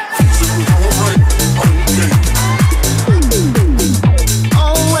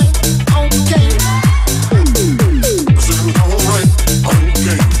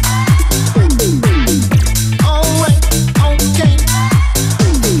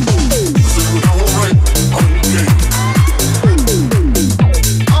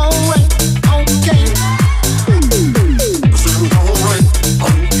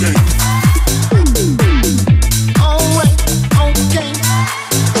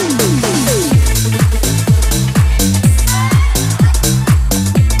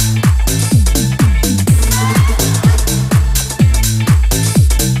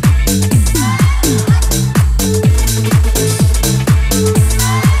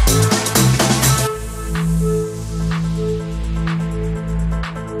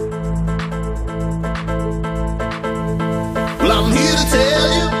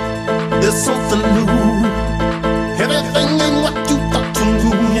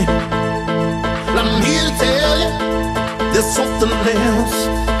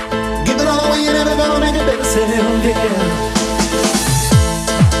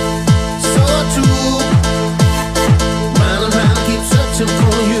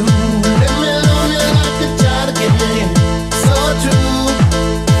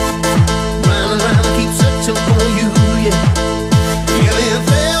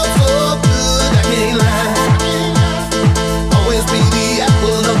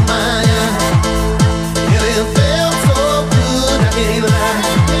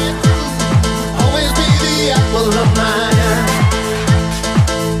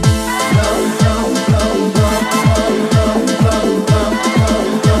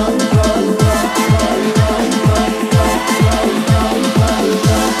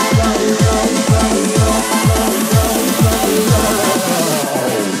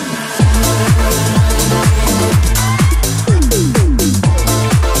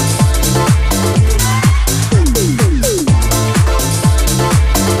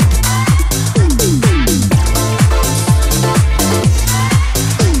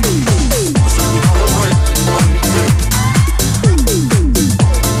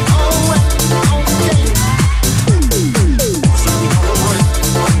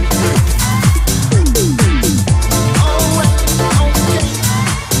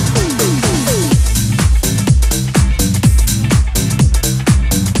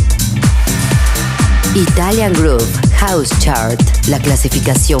 Italian Groove House Chart, la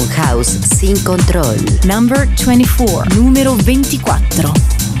clasificación house sin control. Number 24, numero 24.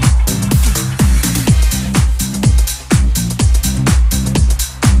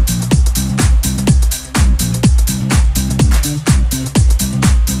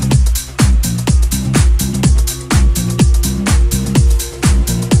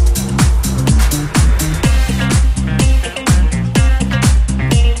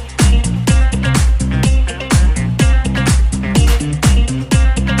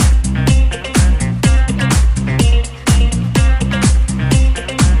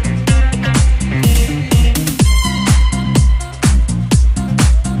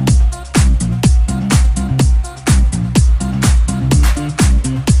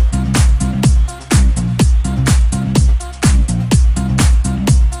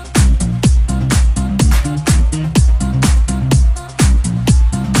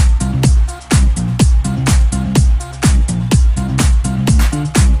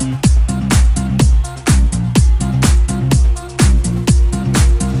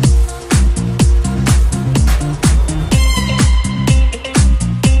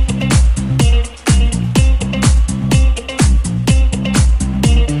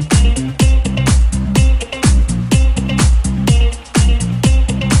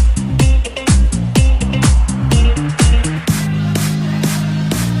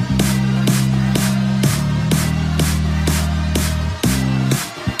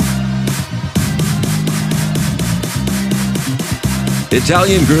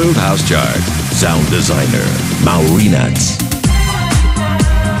 Italian Groove House Chart. Sound designer, Maurinats.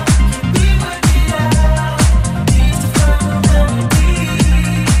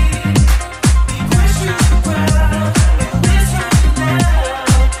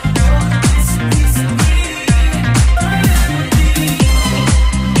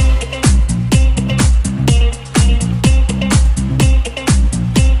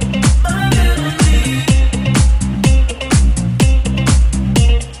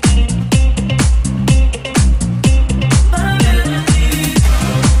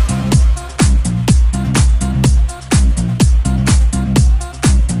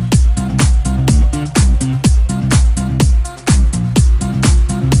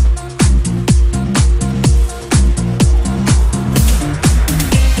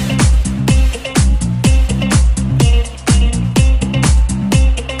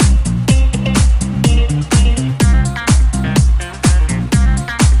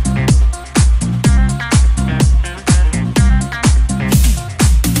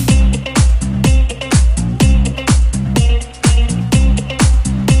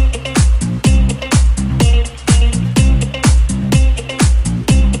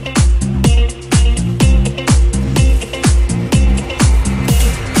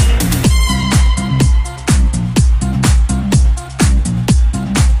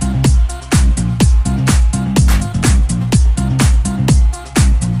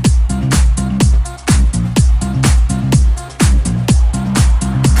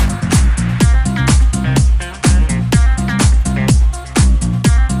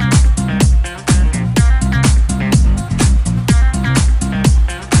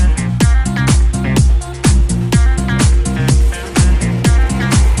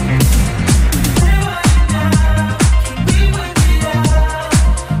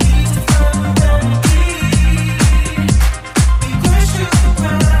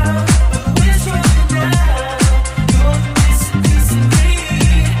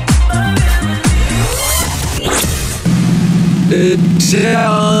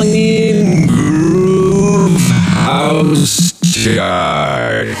 Italian Groove House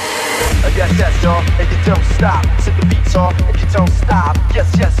Chart. Yes, yes, y'all, if you don't stop, to the beats, y'all, if you don't stop. Yes,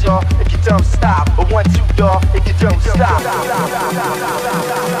 yes, y'all, if you don't stop. 1, 2, y'all, if you don't stop.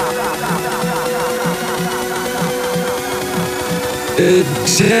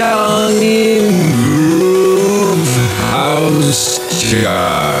 Italian Groove House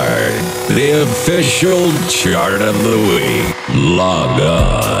Chart. The official chart of the week. Log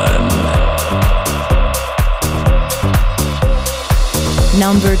on.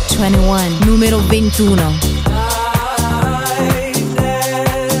 Number 21, numero 21.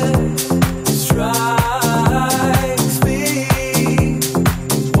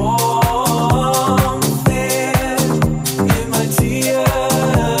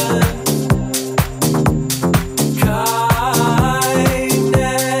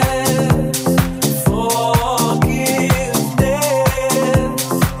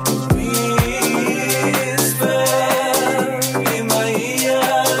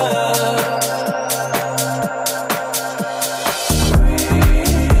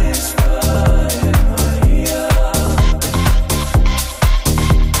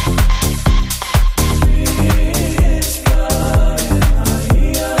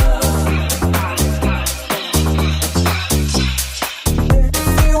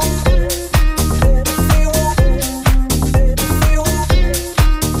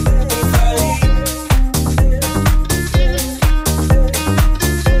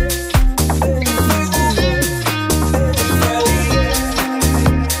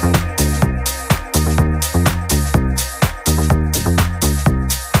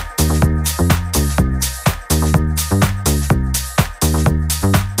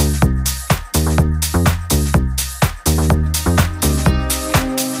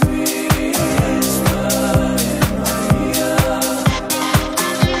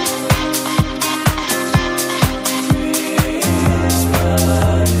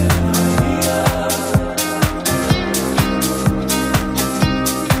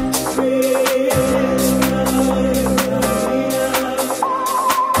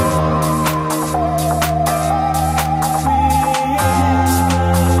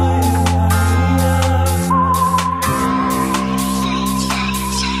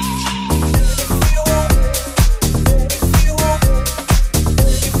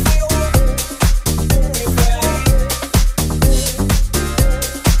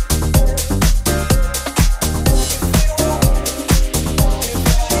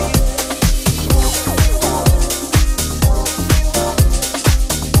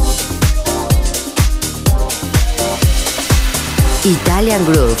 Italian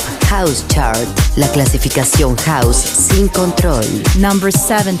Groove House Chart, la clasificación house sin control. Number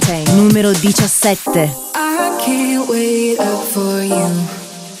 17, numero 17. I can't wait up for you.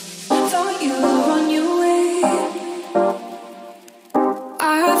 Don't you run your way.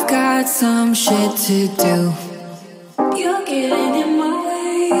 I've got some shit to do. You're getting in my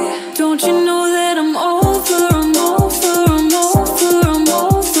way. Don't you know that I'm over, I'm over, I'm over, I'm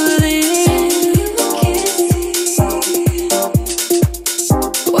over this.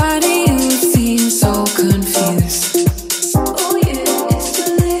 Why do you seem so confused? Oh yeah, it's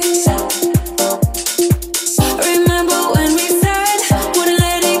too late. Remember when we said, wouldn't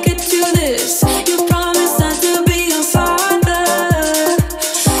let it get to this. You promised not to be a father.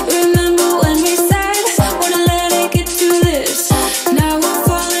 Remember when we said, wouldn't let it get to this. Now we're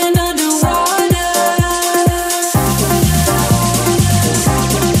falling underwater.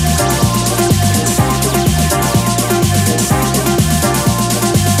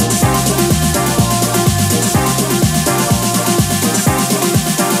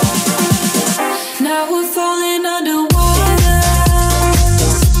 Now we're falling underwater.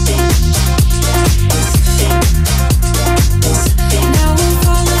 Now we're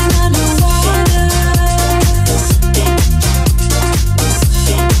falling underwater.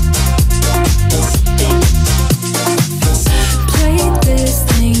 Play this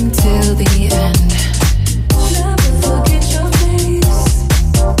thing till the end. Never forget your face.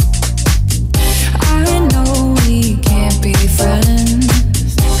 I know we can't be friends.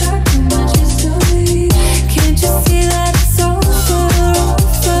 Got too much history. Can't you see that it's over,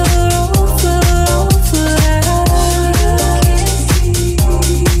 over, over, over?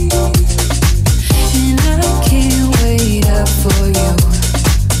 And I can't wait up for you.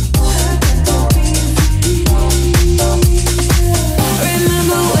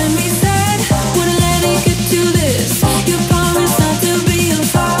 Remember when we said, wouldn't let it get to this. You promised not to be a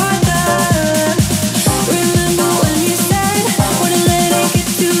father. Remember when we said, wouldn't let it get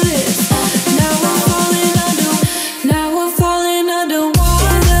to this. Now we're falling under. Now we're falling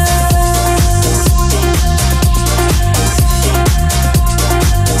underwater.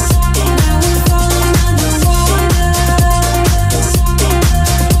 Now we're falling underwater.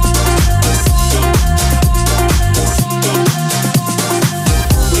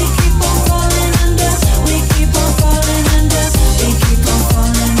 We keep on falling under. We keep on falling under. We keep on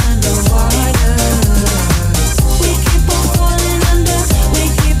falling underwater. We keep on falling under. We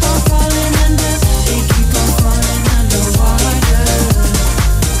keep on falling under. We keep on falling underwater.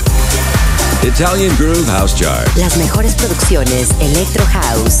 Italian Groove House Chart. Las mejores producciones Electro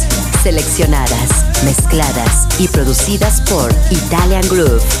House, seleccionadas, mezcladas y producidas por Italian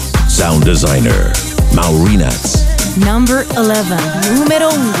Groove. Sound designer, Maurinats. Number 11, numero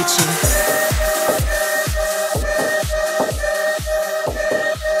 11.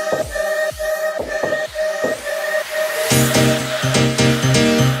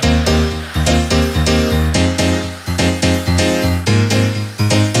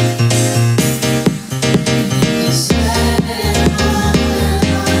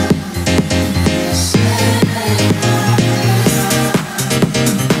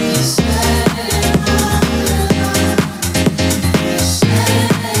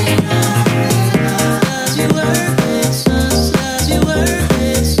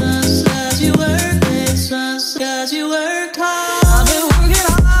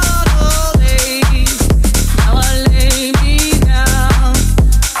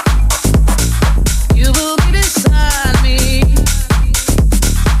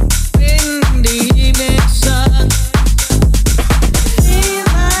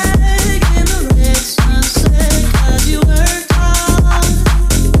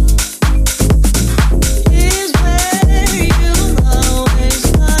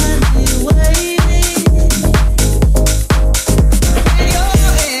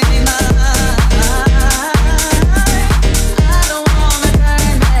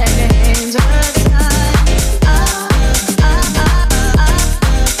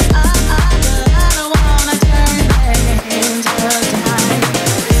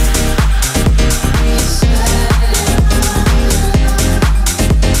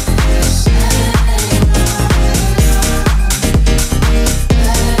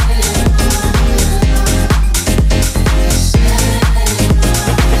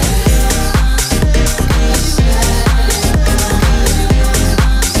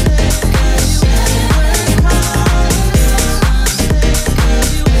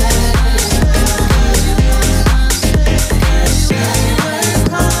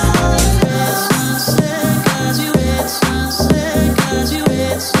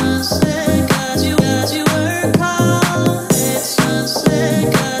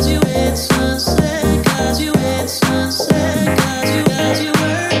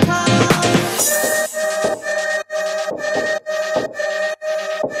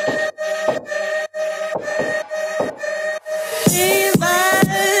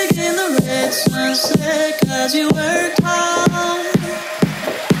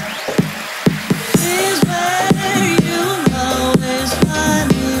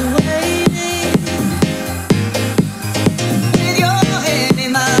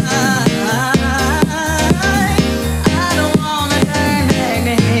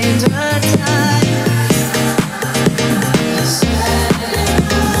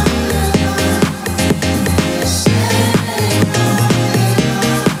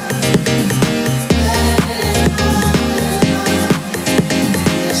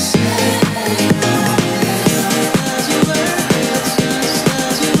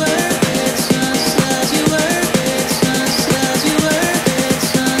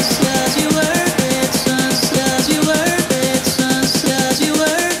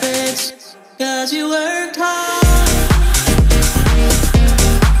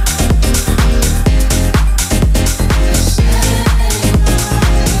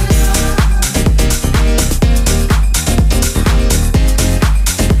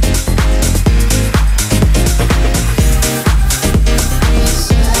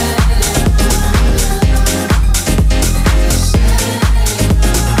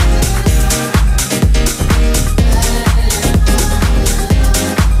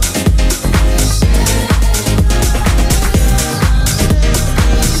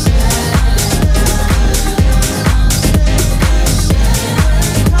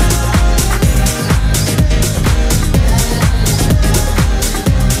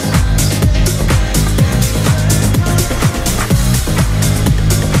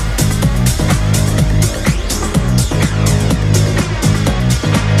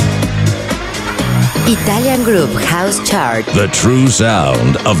 Italian Groove House Chart. The true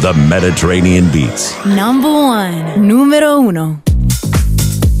sound of the Mediterranean beats. Number 1, numero 1.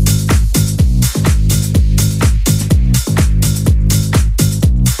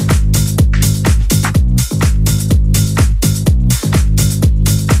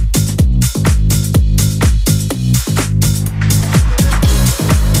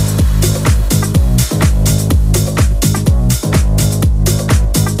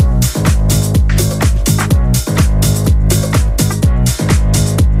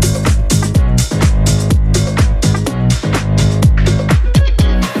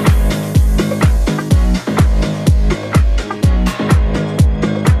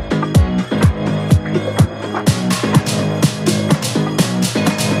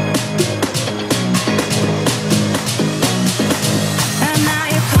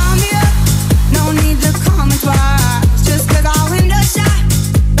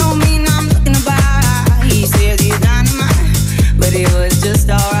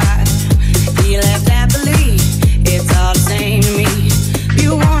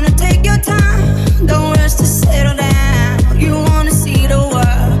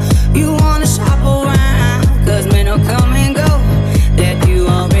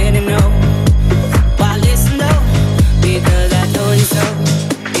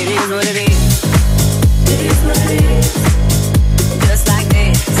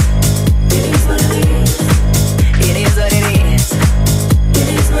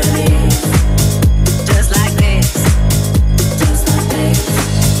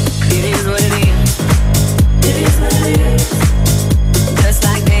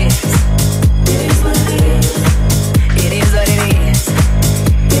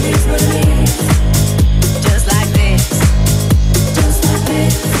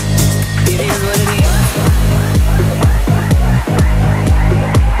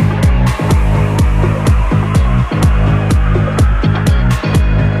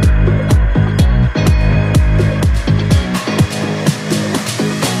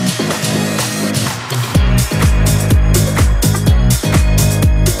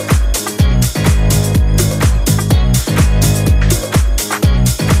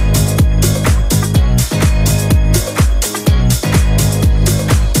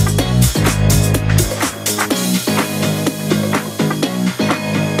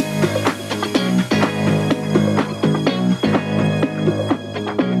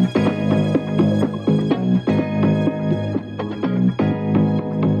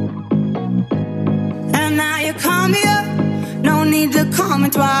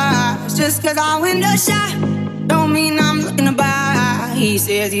 Just cause our window shut don't mean I'm looking to buy. He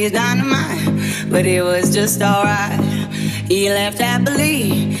says he's dynamite, but it was just alright. He left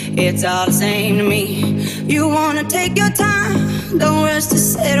happily, it's all the same to me. You wanna take your time, don't rush to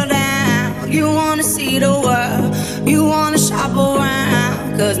settle down. You wanna see the world, you wanna shop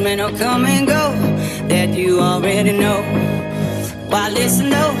around. Cause men will come and go, that you already know. Why listen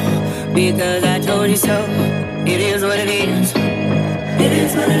though, because I told you so. It is what it is. It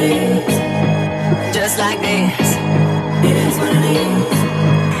is what it is. Just like this. It is what it is.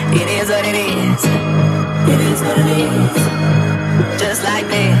 It is what it is. It is what it is. Just like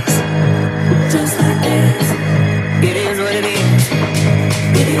this. Just like this. It is what it is.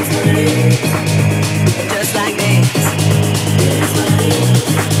 It is what it is. Just like this. It is what it is.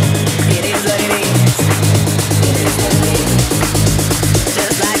 It is what it is. It is what it is.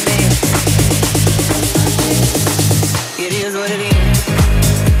 Just like this. It is what it is.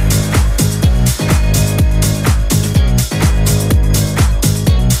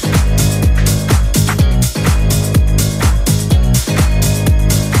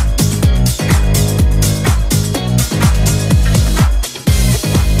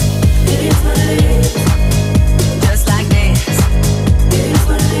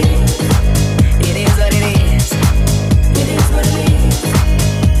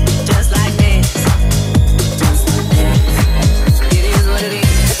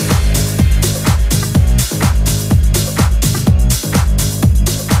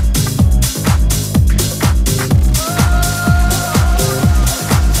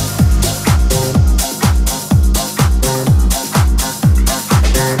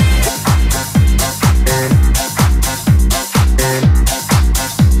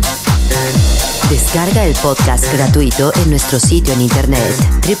 Descarga el podcast gratuito en nuestro sitio en internet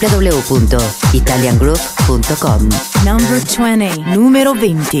www.italiangroove.com. Number 20, numero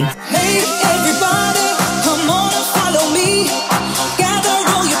 20. Hey everybody, come on and follow me. Gather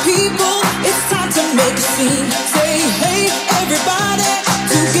all your people, it's time to make a scene. Say hey everybody,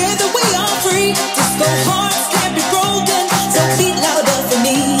 together we are free. Disco hearts can't be broken, so beat louder for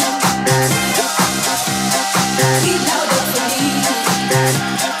me.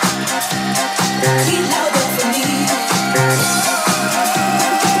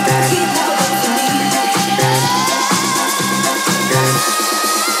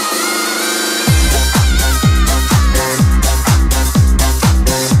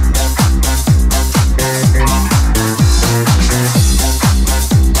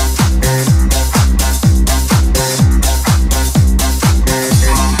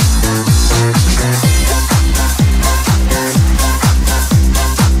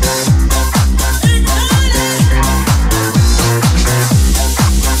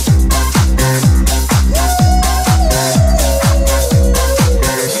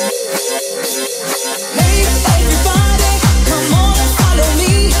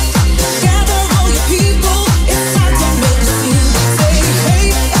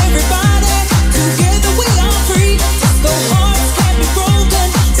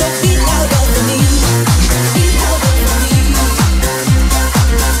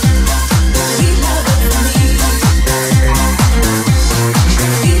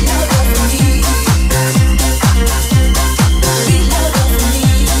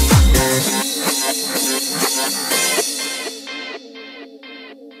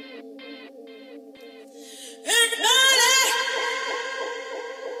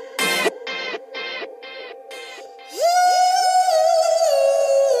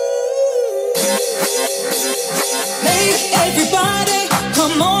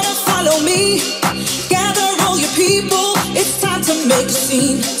 make a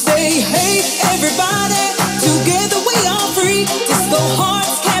scene. Say, hey, everybody, together we are free. Disco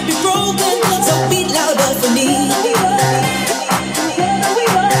hearts can't be broken, so beat louder for me.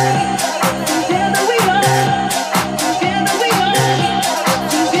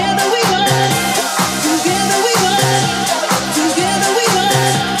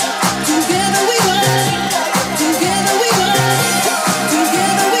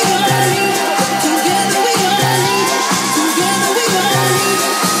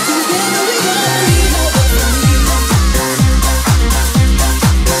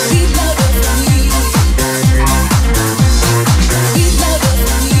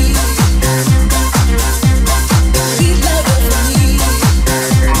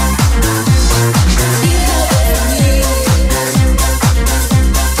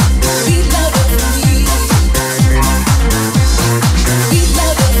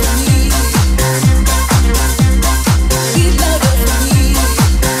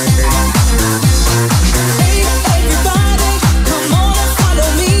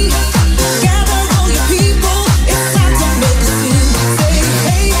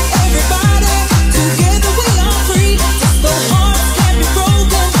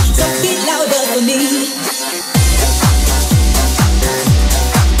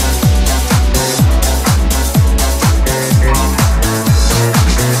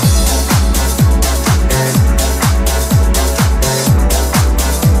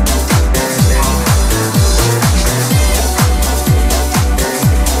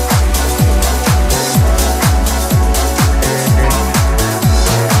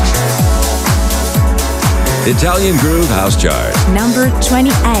 Italian Groove House Chart. Number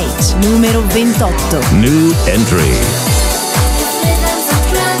 28, numero 28. New entry.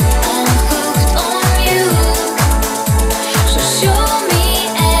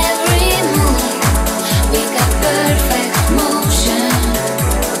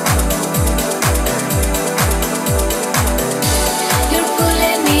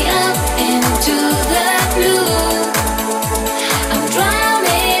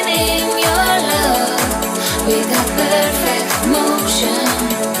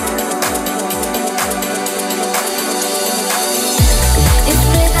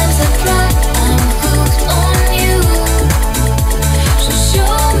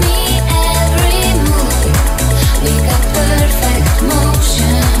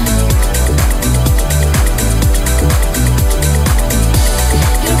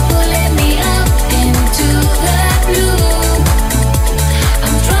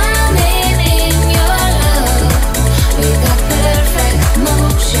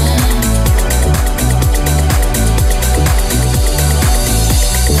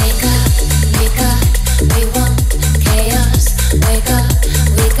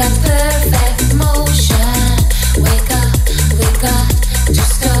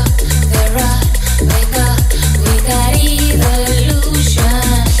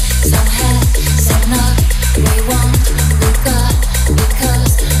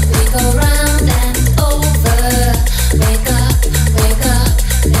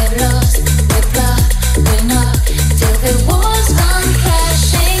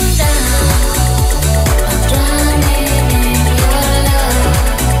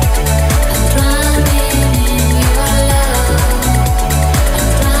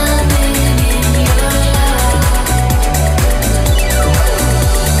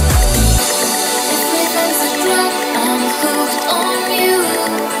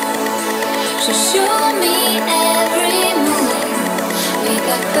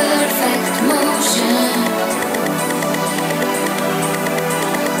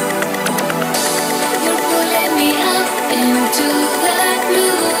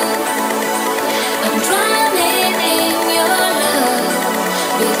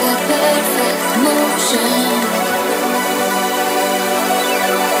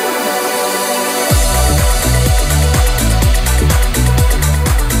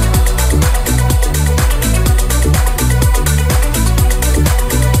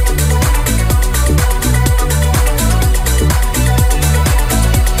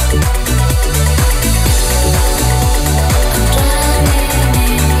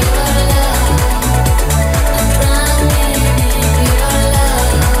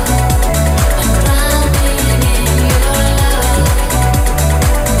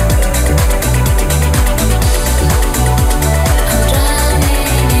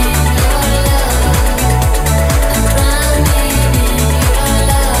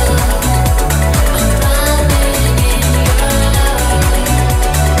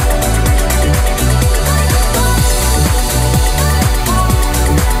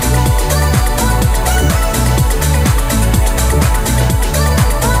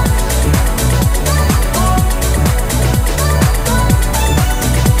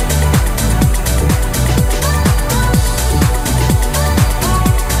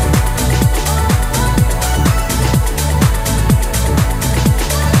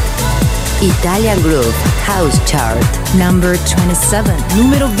 Italian Groove House Chart. Number 27,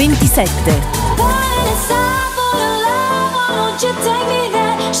 numero 27.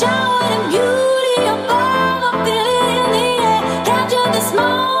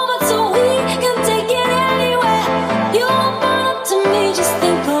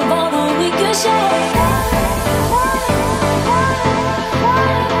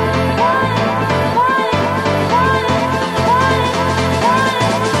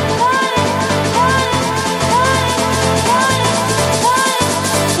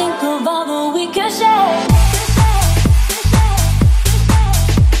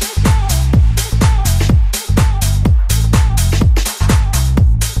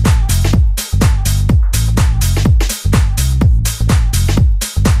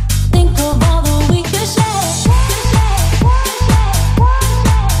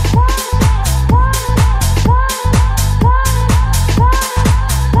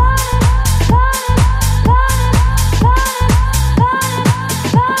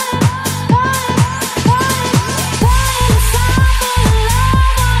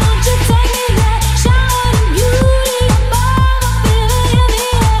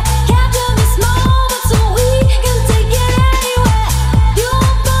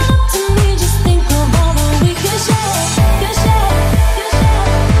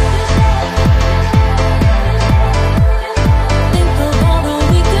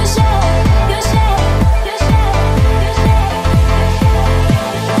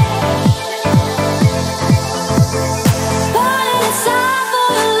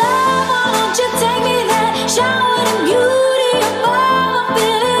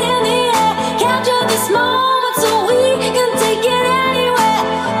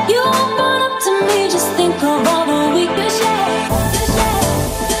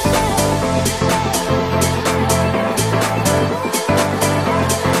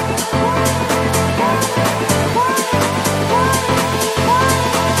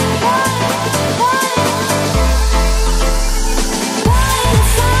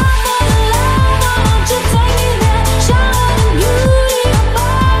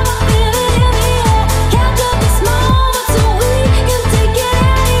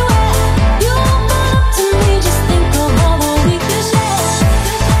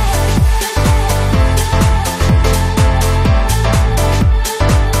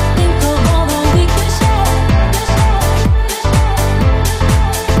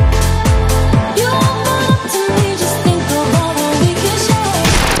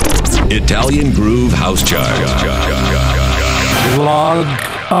 Italian Groove House Chart. Log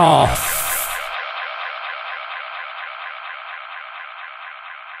off.